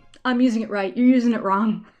 I'm using it right, you're using it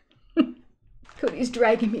wrong. Cody's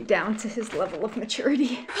dragging me down to his level of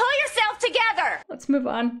maturity. Pull yourself together! Let's move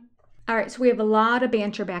on. All right, so we have a lot of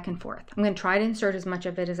banter back and forth. I'm going to try to insert as much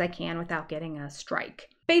of it as I can without getting a strike.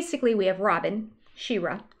 Basically, we have Robin,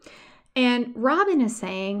 Shira, and Robin is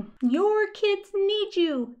saying, your kids need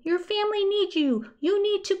you. Your family needs you. You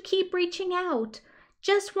need to keep reaching out.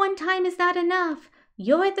 Just one time is not enough.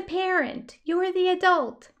 You're the parent. You're the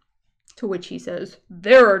adult. To which he says,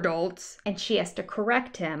 they're adults. And she has to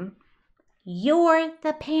correct him. You're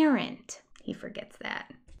the parent. He forgets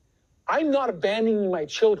that. I'm not abandoning my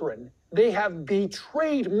children. They have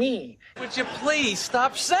betrayed me. Would you please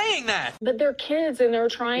stop saying that? But they're kids and they're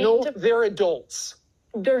trying No, to... they're adults.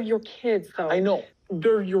 They're your kids, though. I know.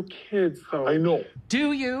 They're your kids, though. I know.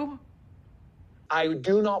 Do you? I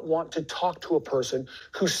do not want to talk to a person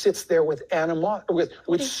who sits there with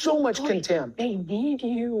with so much contempt. They need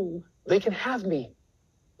you. They can have me.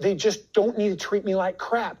 They just don't need to treat me like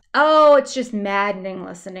crap. Oh, it's just maddening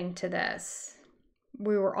listening to this.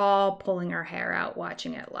 We were all pulling our hair out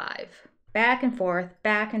watching it live. Back and forth,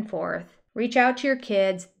 back and forth. Reach out to your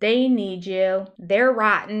kids. They need you. They're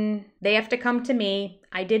rotten. They have to come to me.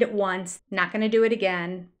 I did it once. Not going to do it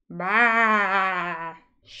again. Bah.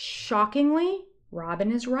 Shockingly,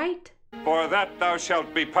 Robin is right. For that thou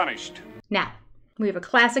shalt be punished. Now, we have a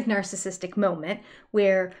classic narcissistic moment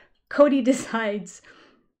where Kody decides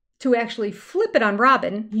to actually flip it on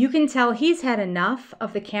Robin. You can tell he's had enough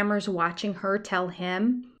of the cameras watching her tell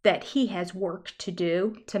him that he has work to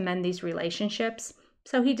do to mend these relationships.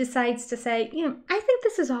 So he decides to say, I think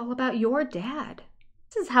this is all about your dad.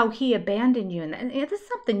 This is how he abandoned you. And this is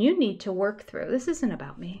something you need to work through. This isn't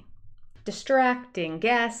about me. Distracting,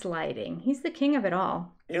 gaslighting. He's the king of it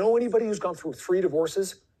all. You know anybody who's gone through 3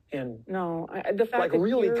 divorces in No, the fact like that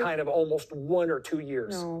really you're... kind of almost 1 or 2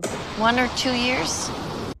 years? No. 1 or 2 years?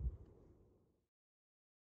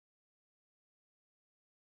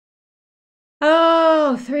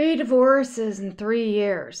 Oh, 3 divorces in 3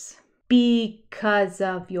 years. Because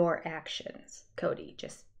of your actions, Kody,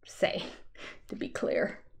 just say, to be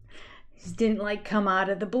clear. These didn't come out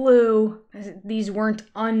of the blue. These weren't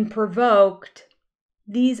unprovoked.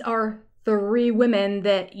 These are 3 women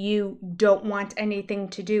that you don't want anything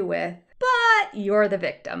to do with, but you're the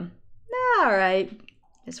victim. All right.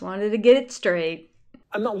 Just wanted to get it straight.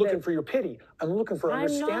 I'm not looking for your pity. I'm looking for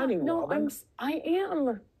understanding, Robin. I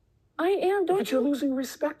am. But you're losing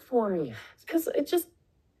respect for me. Because it just...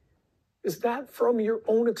 Is that from your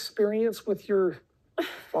own experience with your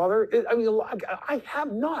father? I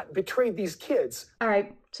have not betrayed these kids. All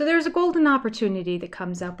right, so there's a golden opportunity that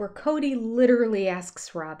comes up where Kody literally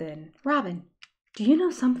asks Robin, do you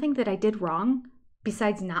know something that I did wrong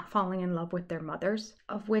besides not falling in love with their mothers?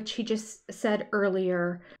 Of which he just said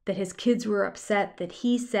earlier that his kids were upset that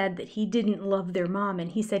he said that he didn't love their mom,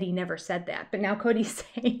 and he said he never said that. But now Cody's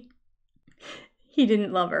saying he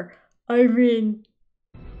didn't love her. I mean...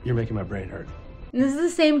 You're making my brain hurt. And this is the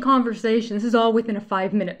same conversation. This is all within a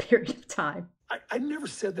 5-minute period of time. I never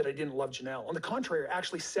said that I didn't love Janelle. On the contrary, I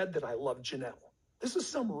actually said that I loved Janelle. This is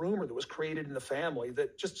some rumor that was created in the family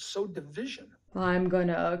that just sowed division. I'm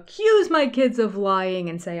gonna accuse my kids of lying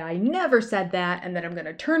and say I never said that, and then I'm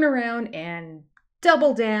gonna turn around and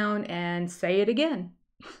double down and say it again.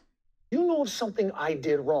 You know of something I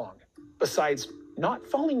did wrong, besides not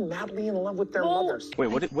falling madly in love with their mothers. Wait,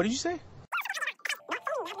 what did you say?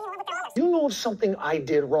 You know of something I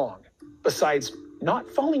did wrong, besides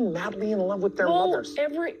not falling madly in love with their mothers.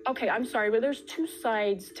 Okay, I'm sorry, but there's 2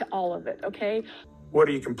 sides to all of it, okay? What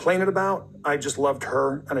are you complaining about? I just loved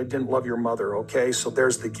her, and I didn't love your mother, okay? So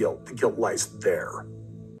there's the guilt. The guilt lies there.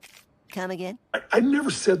 Come again? I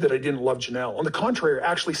never said that I didn't love Janelle. On the contrary,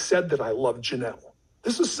 I actually said that I loved Janelle.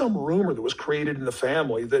 This is some rumor that was created in the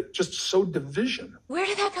family that just sowed division. Where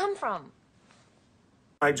did that come from?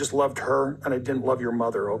 I just loved her, and I didn't love your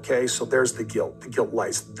mother, okay? So there's the guilt. The guilt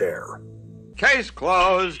lies there. Case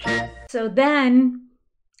closed. So then,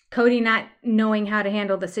 KODY, not knowing how to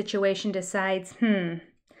handle the situation, decides,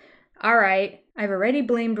 all right, I've already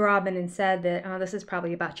blamed Robin and said that, oh, this is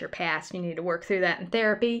probably about your past. You need to work through that in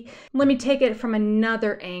therapy. Let me take it from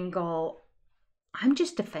another angle. I'm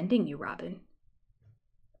just defending you, Robin.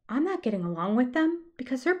 I'm not getting along with them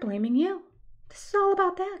because they're blaming you. This is all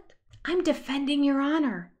about that. I'm defending your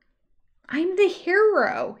honor. I'm the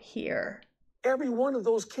hero here. Every one of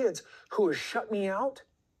those kids who has shut me out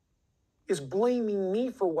is blaming me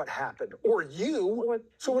for what happened, or you.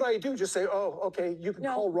 So what do? Just say, oh, okay, you can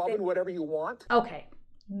call Robin whatever you want? Okay,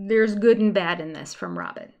 there's good and bad in this from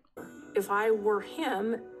Robin. If I were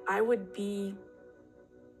him, I would be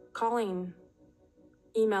calling,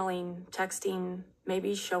 emailing, texting,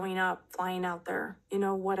 maybe showing up, flying out there,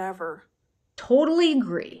 whatever. Totally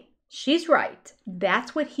agree. She's right.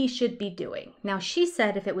 That's what he should be doing. Now, she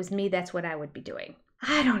said if it was me, that's what I would be doing.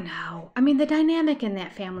 I don't know. I mean, the dynamic in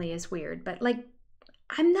that family is weird, but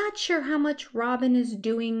I'm not sure how much Robin is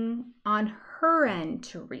doing on her end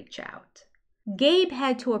to reach out. Gabe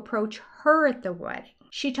had to approach her at the wedding.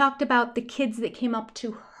 She talked about the kids that came up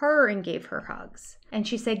to her and gave her hugs. And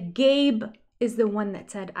she said Gabe is the one that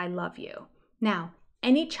said, I love you. Now,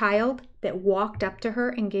 any child that walked up to her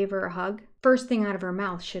and gave her a hug, first thing out of her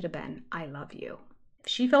mouth should have been, I love you. If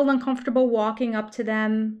she felt uncomfortable walking up to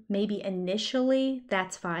them, maybe initially,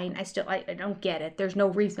 that's fine. I don't get it. There's no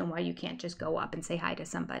reason why you can't just go up and say hi to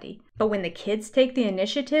somebody. But when the kids take the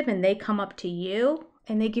initiative and they come up to you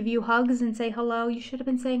and they give you hugs and say hello, you should have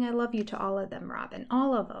been saying I love you to all of them, Robin.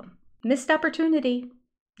 All of them. Missed opportunity.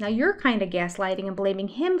 Now you're kind of gaslighting and blaming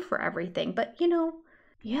him for everything, but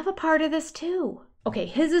you have a part of this too. Okay,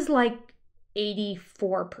 his is like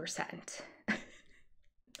 84%.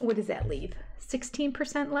 What does that leave?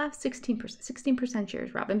 16% left? 16%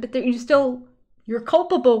 yours, Robin. But you're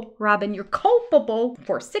culpable, Robin. You're culpable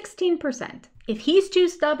for 16%. If he's too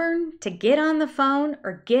stubborn to get on the phone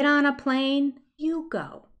or get on a plane, you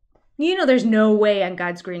go. There's no way on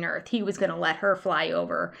God's green earth he was going to let her fly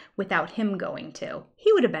over without him going too.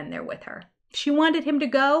 He would have been there with her. If she wanted him to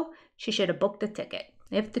go, she should have booked the ticket.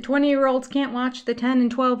 If the 20-year-olds can't watch the 10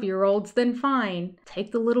 and 12-year-olds, then fine.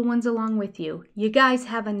 Take the little ones along with you. You guys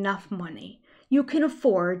have enough money. You can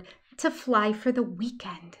afford to fly for the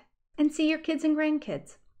weekend and see your kids and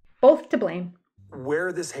grandkids. Both to blame.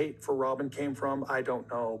 Where this hate for Robin came from, I don't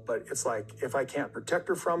know, but it's like, if I can't protect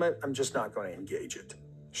her from it, I'm just not going to engage it.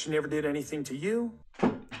 She never did anything to you.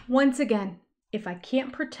 Once again, if I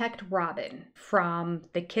can't protect Robin from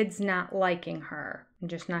the kids not liking her, I'm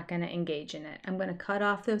just not going to engage in it. I'm going to cut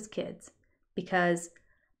off those kids because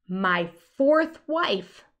my fourth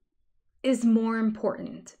wife is more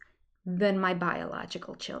important than my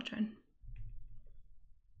biological children.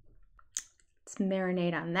 Let's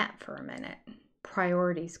marinate on that for a minute.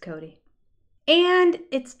 Priorities, KODY. And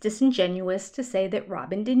it's disingenuous to say that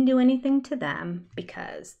Robin didn't do anything to them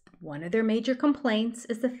because one of their major complaints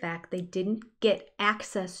is the fact they didn't get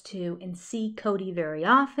access to and see KODY very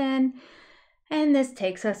often. And this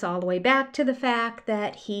takes us all the way back to the fact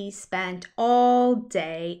that he spent all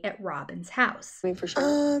day at Robin's house. For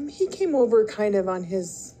sure. He came over kind of on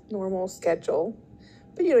his normal schedule,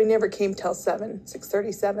 but he never came till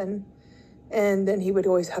 6:37. And then he would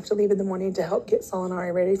always have to leave in the morning to help get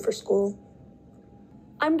Solinari ready for school.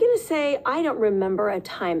 I'm gonna say I don't remember a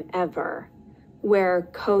time ever where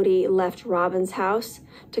KODY left Robin's house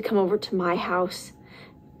to come over to my house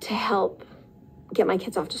to help get my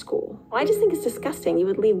kids off to school. I just think it's disgusting. You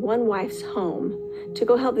would leave one wife's home to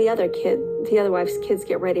go help the other wife's kids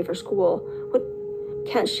get ready for school.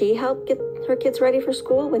 Can't she help get her kids ready for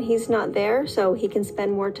school when he's not there so he can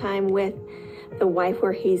spend more time with the wife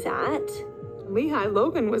where he's at? Lehigh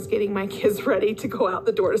Logan was getting my kids ready to go out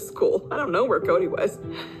the door to school. I don't know where KODY was.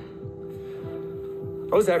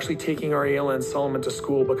 I was actually taking Ariella and Solomon to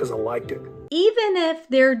school because I liked it. Even if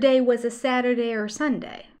their day was a Saturday or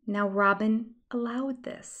Sunday. Now Robin allowed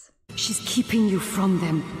this. She's keeping you from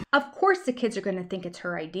them. Of course the kids are going to think it's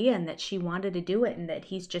her idea and that she wanted to do it and that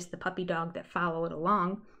he's just the puppy dog that followed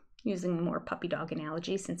along, using a more puppy dog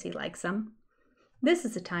analogy since he likes them. This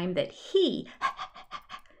is a time that he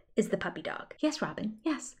is the puppy dog. Yes, Robin,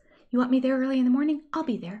 yes. You want me there early in the morning? I'll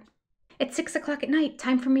be there. It's 6 o'clock at night.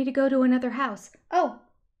 Time for me to go to another house. Oh,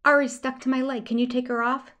 Ari's stuck to my leg. Can you take her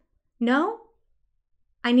off? No?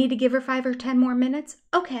 I need to give her 5 or 10 more minutes?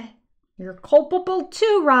 Okay. You're culpable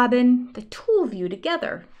too, Robin. The two of you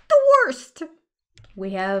together. The worst.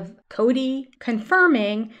 We have Kody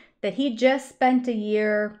confirming that he just spent a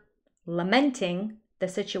year lamenting the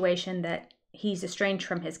situation that he's estranged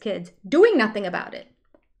from his kids, doing nothing about it.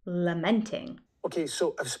 Lamenting. Okay,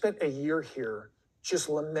 so I've spent a year here just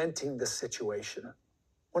lamenting the situation.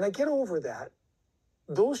 When I get over that,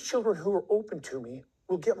 those children who are open to me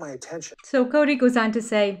will get my attention. So Kody goes on to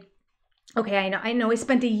say, okay, I know I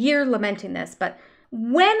spent a year lamenting this, but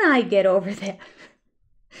when I get over that,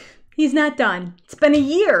 he's not done. It's been a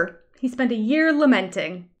year. He spent a year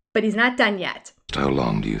lamenting, but he's not done yet. How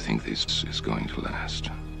long do you think this is going to last?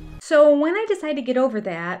 So when I decide to get over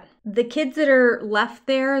that, the kids that are left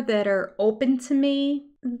there that are open to me,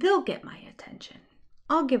 they'll get my attention.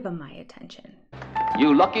 I'll give them my attention.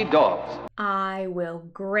 You lucky dogs. I will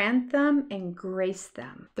grant them and grace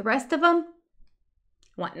them. The rest of them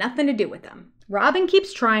want nothing to do with them. Robin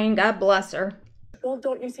keeps trying, God bless her. Well,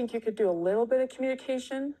 don't you think you could do a little bit of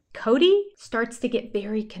communication? Kody starts to get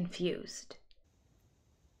very confused.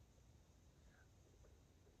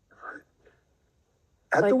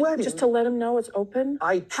 At the wedding. Just to let him know it's open?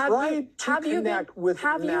 I tried to connect with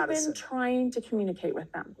Madison. Have you been trying to communicate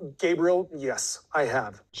with them? Gabriel, yes, I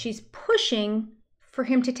have. She's pushing for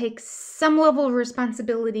him to take some level of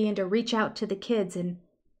responsibility and to reach out to the kids, and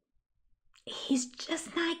he's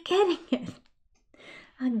just not getting it.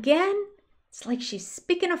 Again, it's like she's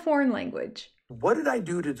speaking a foreign language. What did I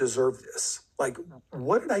do to deserve this? Like,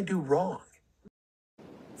 what did I do wrong?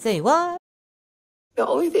 Say what? The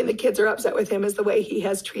only thing the kids are upset with him is the way he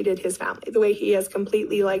has treated his family, the way he has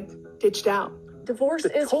completely, ditched out. Divorce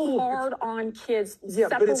is hard on kids. Yeah,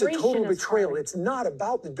 but it's a total betrayal. Hard. It's not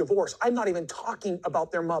about the divorce. I'm not even talking about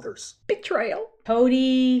their mothers. Betrayal.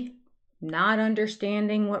 Kody not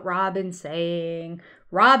understanding what Robin's saying.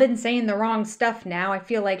 Robin's saying the wrong stuff now. I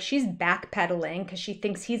feel like she's backpedaling because she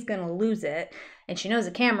thinks he's going to lose it. And she knows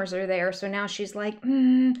the cameras are there. So now she's like,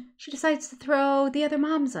 she decides to throw the other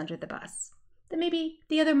moms under the bus. That maybe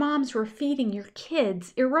the other moms were feeding your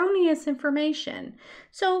kids erroneous information.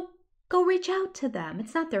 So go reach out to them.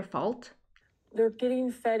 It's not their fault. They're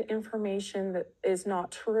getting fed information that is not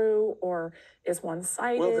true or is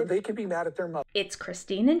one-sided. Well, they could be mad at their mother. It's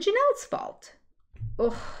Christine and Janelle's fault.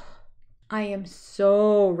 Ugh. I am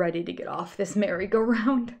so ready to get off this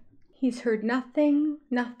merry-go-round. He's heard nothing.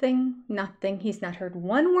 He's not heard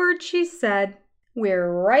one word she said.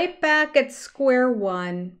 We're right back at square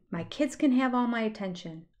one. My kids can have all my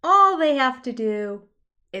attention. All they have to do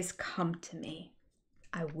is come to me.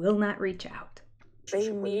 I will not reach out. They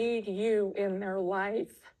need you in their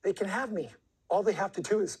life. They can have me. All they have to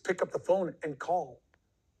do is pick up the phone and call.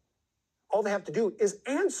 All they have to do is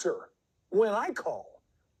answer when I call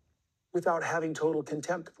without having total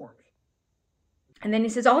contempt for me. And then he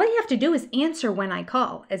says, all they have to do is answer when I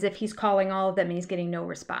call, as if he's calling all of them and he's getting no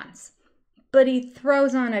response. But he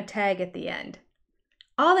throws on a tag at the end.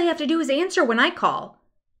 All they have to do is answer when I call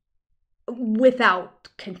without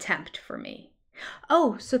contempt for me.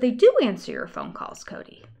 Oh, so they do answer your phone calls,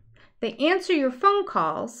 Kody. They answer your phone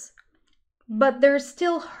calls, but they're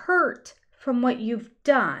still hurt from what you've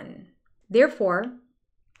done. Therefore,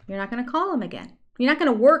 you're not going to call them again. You're not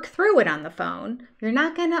going to work through it on the phone. You're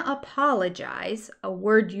not going to apologize, a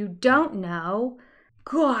word you don't know.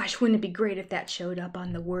 Gosh, wouldn't it be great if that showed up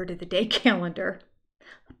on the word of the day calendar?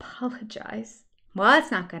 Apologize. Well, that's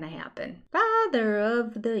not going to happen. Father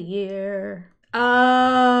of the year.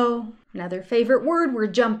 Oh, another favorite word we're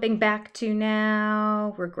jumping back to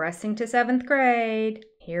now. Regressing to 7th grade.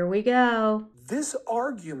 Here we go. This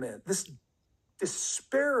argument, this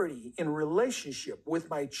disparity in relationship with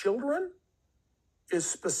my children is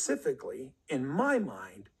specifically, in my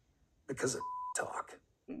mind, because of talk.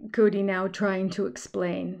 Kody now trying to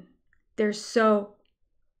explain. There's so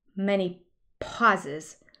many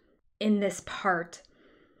pauses in this part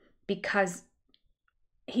because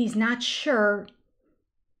he's not sure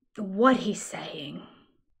what he's saying.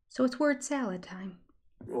 So it's word salad time.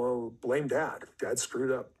 Well, blame Dad. Dad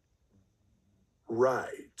screwed up.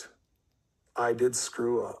 Right. I did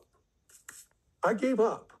screw up. I gave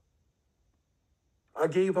up. I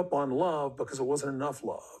gave up on love because it wasn't enough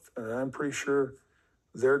love. And I'm pretty sure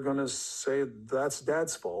they're going to say that's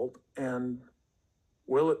Dad's fault. And,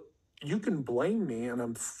 well, you can blame me and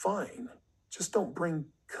I'm fine. Just don't bring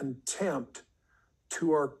contempt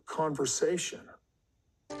to our conversation.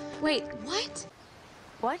 Wait, what?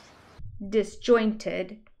 What?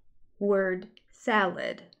 Disjointed word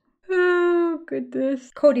salad. Oh,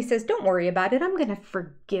 goodness. Kody says, don't worry about it. I'm going to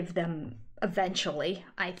forgive them eventually,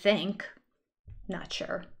 I think. Not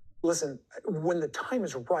sure. Listen, when the time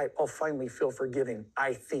is right, I'll finally feel forgiving.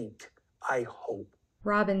 I think. I hope.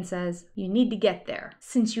 Robin says, you need to get there.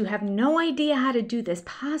 Since you have no idea how to do this,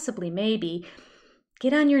 possibly, maybe,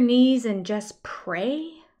 get on your knees and just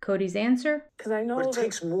pray? Kody's answer? Because I know it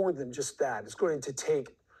takes more than just that. It's going to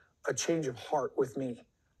take a change of heart with me.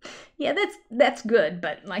 Yeah, that's good,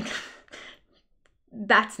 but like,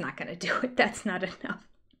 that's not going to do it. That's not enough.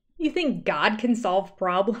 You think God can solve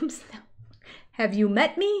problems? No. Have you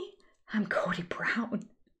met me? I'm Kody Brown.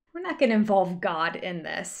 We're not going to involve God in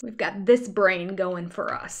this. We've got this brain going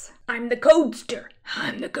for us. I'm the codester.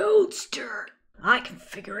 I'm the codester. I can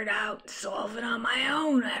figure it out, solve it on my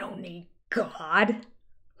own. I don't need God.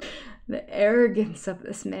 The arrogance of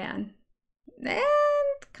this man.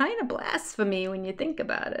 And kind of blasphemy when you think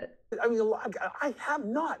about it. I mean, I have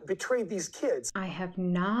not betrayed these kids. I have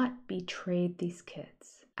not betrayed these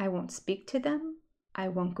kids. I won't speak to them. I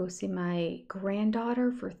won't go see my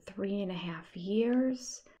granddaughter for 3.5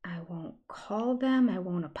 years. I won't call them. I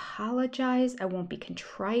won't apologize. I won't be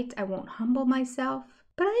contrite. I won't humble myself.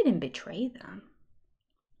 But I didn't betray them.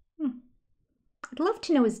 I'd love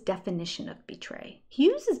to know his definition of betray. He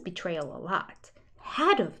uses betrayal a lot.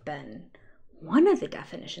 Had have been one of the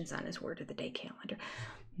definitions on his Word of the Day calendar.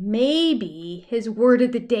 Maybe his Word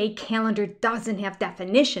of the Day calendar doesn't have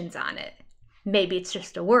definitions on it. Maybe it's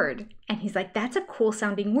just a word. And he's like, that's a cool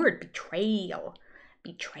sounding word. Betrayal.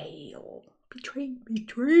 Betrayal.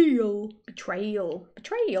 Betrayal. Betrayal.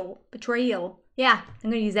 Yeah,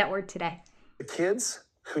 I'm going to use that word today. The kids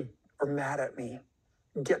who are mad at me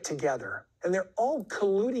get together. And they're all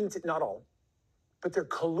colluding, not all, but they're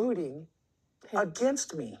colluding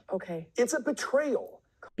against me. Okay. It's a betrayal.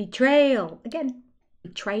 Betrayal. Again,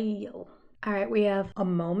 betrayal. All right, we have a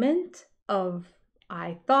moment of,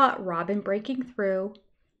 I thought, Robin breaking through,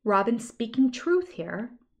 Robin speaking truth here,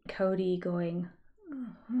 Kody going,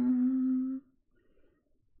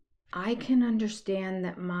 I can understand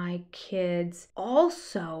that my kids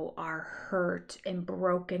also are hurt and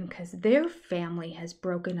broken because their family has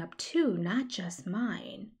broken up too, not just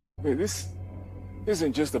mine. Wait, this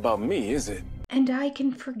isn't just about me, is it? And I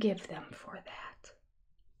can forgive them for that.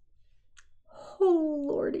 Oh,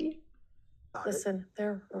 Lordy. Listen,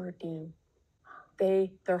 they're hurting.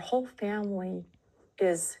 Their whole family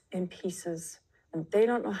is in pieces, and they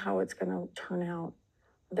don't know how it's going to turn out.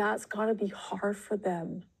 That's got to be hard for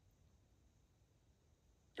them.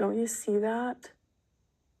 Don't you see that?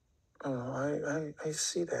 Oh, I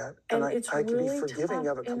see that. And I it's can be really forgiving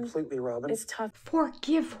tough, of it completely, Robin. It's tough.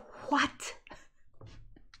 Forgive what?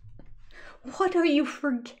 What are you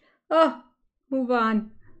Oh, move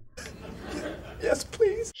on. Yes,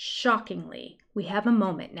 please. Shockingly, we have a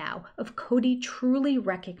moment now of Kody truly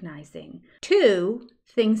recognizing 2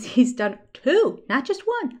 things he's done. 2, not just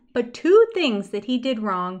 1, but 2 things that he did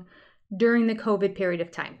wrong during the COVID period of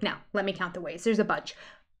time. Now, let me count the ways. There's a bunch.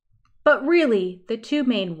 But really, the 2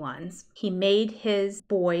 main ones, he made his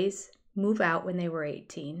boys move out when they were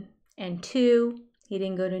 18. And 2, he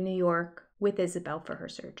didn't go to New York with Isabel for her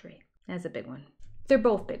surgery. That's a big one. They're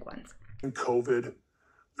both big ones. In COVID,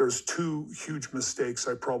 there's 2 huge mistakes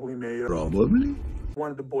I probably made. Probably?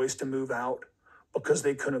 Wanted the boys to move out because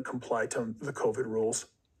they couldn't comply to the COVID rules.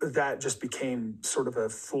 That just became sort of a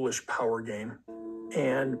foolish power game.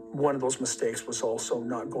 And one of those mistakes was also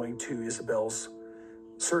not going to Isabel's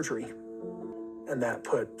surgery. And that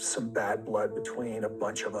put some bad blood between a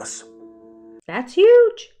bunch of us. That's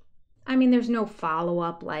huge. I mean, there's no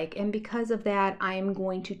follow-up, and because of that, I'm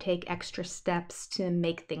going to take extra steps to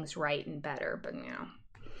make things right and better. But,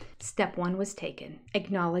 step 1 was taken,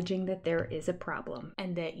 acknowledging that there is a problem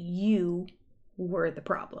and that you were the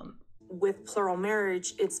problem. With plural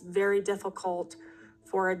marriage, it's very difficult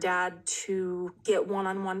for a dad to get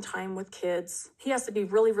one-on-one time with kids. He has to be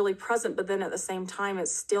really, really present, but then at the same time,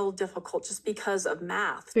 it's still difficult just because of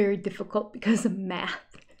math. Very difficult because of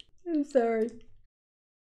math. I'm sorry.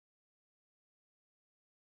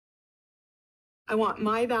 I want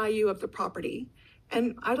my value of the property,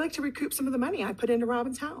 and I'd like to recoup some of the money I put into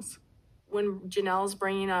Robin's house. When Janelle's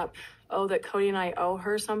bringing up, that Kody and I owe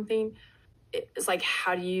her something, it's like,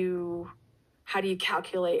 how do you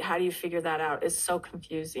calculate? How do you figure that out? It's so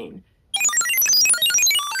confusing.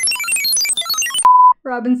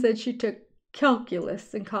 Robin said she took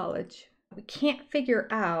calculus in college. We can't figure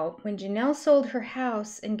out when Janelle sold her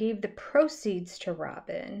house and gave the proceeds to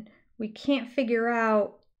Robin. We can't figure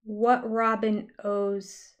out what Robin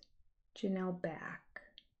owes Janelle back.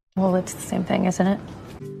 Well, it's the same thing, isn't it?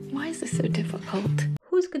 Why is this so difficult?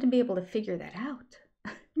 Who's going to be able to figure that out?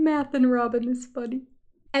 Math and Robin is funny.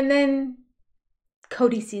 And then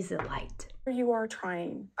Kody sees the light. You are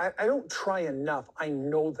trying. I don't try enough. I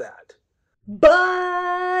know that.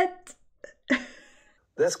 But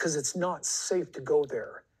That's because it's not safe to go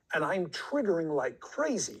there. And I'm triggering like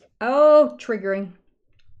crazy. Oh, triggering.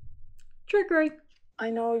 Triggering. I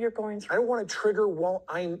know you're going through. I don't want to trigger while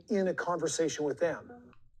I'm in a conversation with them.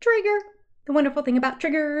 Trigger. The wonderful thing about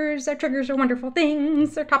triggers are wonderful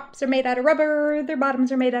things. Their tops are made out of rubber. Their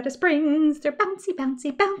bottoms are made out of springs. They're bouncy,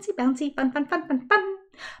 bouncy, bouncy, bouncy, fun, fun, fun, fun, fun.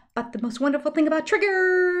 But the most wonderful thing about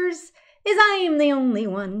triggers is I'm the only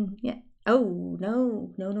one. Yeah. Oh,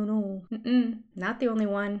 no. Not the only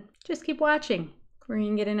one. Just keep watching. We're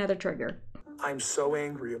going to get another trigger. I'm so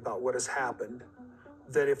angry about what has happened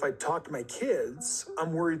that if I talk to my kids,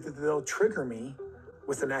 I'm worried that they'll trigger me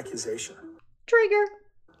with an accusation. Trigger.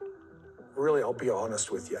 Really, I'll be honest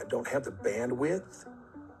with you. I don't have the bandwidth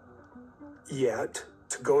yet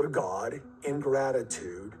to go to God in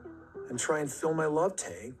gratitude and try and fill my love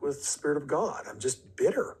tank with the Spirit of God. I'm just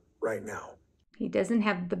bitter right now. He doesn't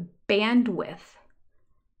have the bandwidth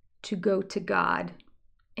to go to God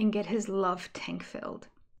and get his love tank filled.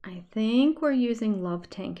 I think we're using love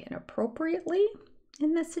tank inappropriately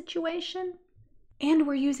in this situation. And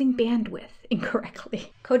we're using bandwidth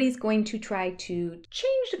incorrectly. Kody's going to try to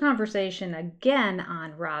change the conversation again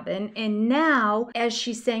on Robin. And now, as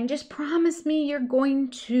she's saying, just promise me you're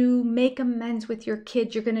going to make amends with your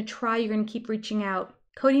kids. You're going to try. You're going to keep reaching out.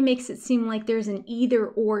 Kody makes it seem like there's an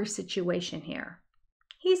either-or situation here.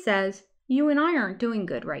 He says, you and I aren't doing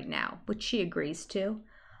good right now, which she agrees to.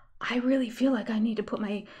 I really feel like I need to put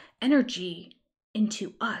my energy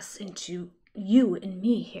into us, into you and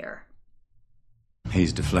me here.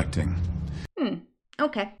 He's deflecting.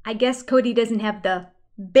 Okay. I guess Kody doesn't have the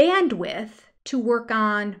bandwidth to work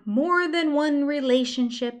on more than one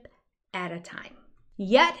relationship at a time.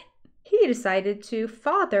 Yet, he decided to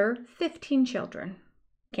father 15 children.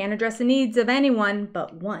 Can't address the needs of anyone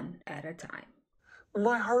but one at a time.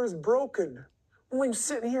 My heart is broken when I'm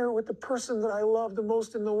sitting here with the person that I love the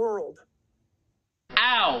most in the world.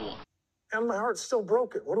 Ow! And my heart's still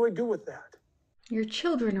broken. What do I do with that? Your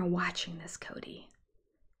children are watching this, Kody.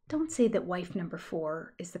 Don't say that wife number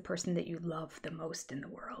 4 is the person that you love the most in the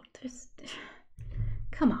world.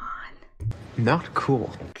 Come on. Not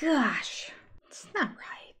cool. Gosh, it's not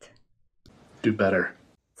right. Do better.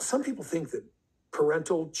 Some people think that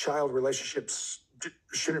parental-child relationships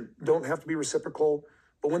don't have to be reciprocal,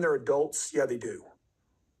 but when they're adults, yeah, they do.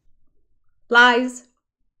 Lies.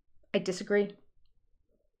 I disagree.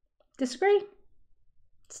 Disagree.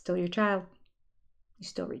 It's still your child. You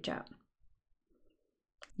still reach out.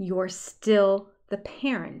 You're still the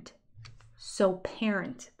parent, so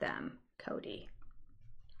parent them, Kody.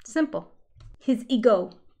 Simple. His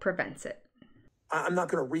ego prevents it. I'm not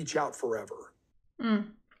going to reach out forever.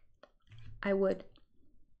 I would.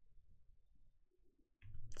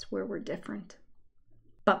 It's where we're different.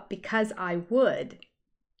 But because I would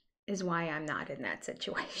is why I'm not in that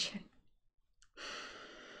situation.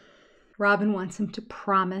 Robin wants him to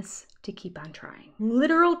promise to keep on trying.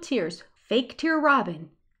 Literal tears. Fake tear Robin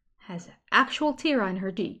has an actual tear on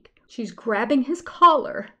her cheek. She's grabbing his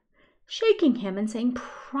collar, shaking him and saying,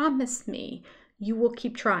 promise me you will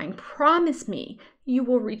keep trying. Promise me you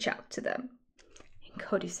will reach out to them. And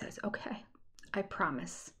Kody says, okay, I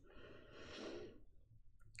promise.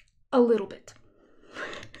 A little bit.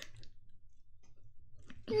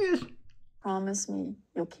 Promise me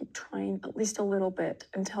you'll keep trying at least a little bit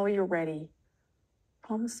until you're ready.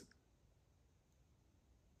 Promise.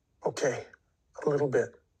 Okay, a little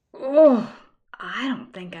bit. Oh, I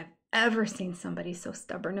don't think I've ever seen somebody so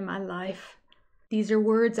stubborn in my life. These are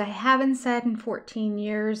words I haven't said in 14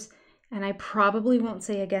 years, and I probably won't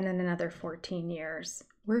say again in another 14 years.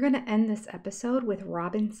 We're going to end this episode with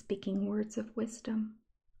Robin speaking words of wisdom.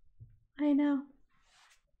 I know.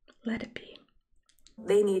 Let it be.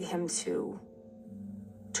 They need him to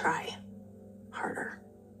try harder.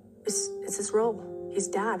 It's his role. He's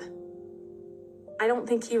dad. I don't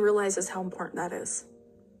think he realizes how important that is.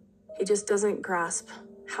 He just doesn't grasp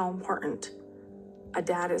how important a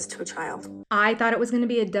dad is to a child. I thought it was going to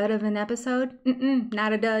be a dud of an episode.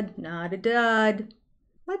 Not a dud. Not a dud.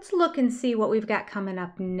 Let's look and see what we've got coming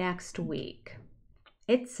up next week.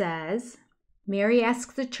 It says, Mary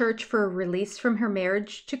asks the church for a release from her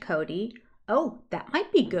marriage to Kody. Oh, that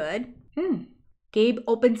might be good. Gabe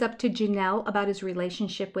opens up to Janelle about his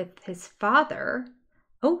relationship with his father.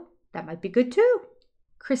 Oh, that might be good too.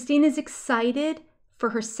 Christine is excited for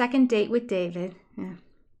her second date with David.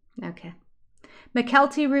 Okay.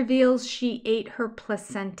 McKelty reveals she ate her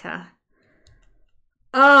placenta.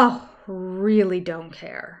 Oh, really don't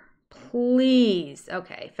care. Please.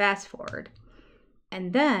 Okay, fast forward.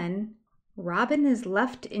 And then Robin is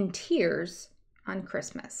left in tears on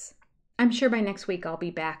Christmas. I'm sure by next week I'll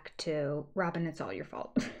be back to Robin, it's all your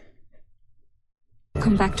fault.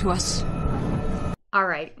 Come back to us. All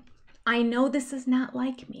right. I know this is not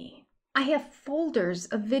like me. I have folders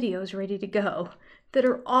of videos ready to go that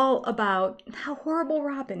are all about how horrible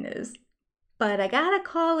Robin is. But I gotta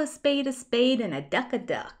call a spade and a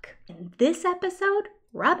duck. In this episode,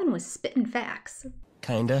 Robin was spitting facts.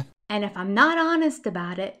 Kinda. And if I'm not honest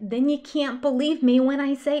about it, then you can't believe me when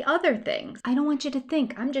I say other things. I don't want you to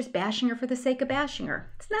think I'm just bashing her for the sake of bashing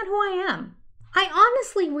her. It's not who I am. I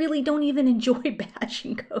honestly really don't even enjoy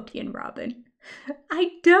bashing Kody and Robin.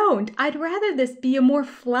 I don't. I'd rather this be a more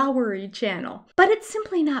flowery channel. But it's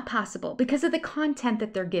simply not possible because of the content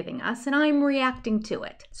that they're giving us, and I'm reacting to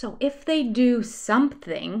it. So if they do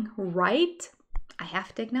something right, I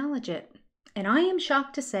have to acknowledge it. And I am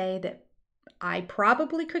shocked to say that I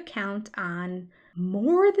probably could count on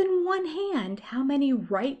more than one hand how many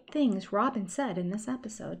right things Robin said in this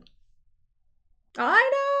episode.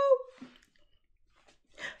 I know!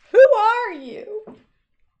 Who are you?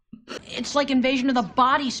 It's like Invasion of the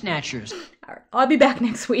Body Snatchers. All right, I'll be back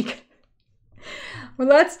next week. Well,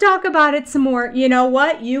 let's talk about it some more. You know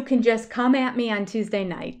what? You can just come at me on Tuesday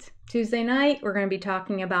night. Tuesday night, we're going to be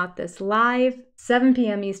talking about this live, 7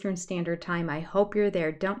 p.m. Eastern Standard Time. I hope you're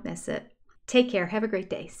there. Don't miss it. Take care. Have a great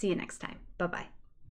day. See you next time. Bye-bye.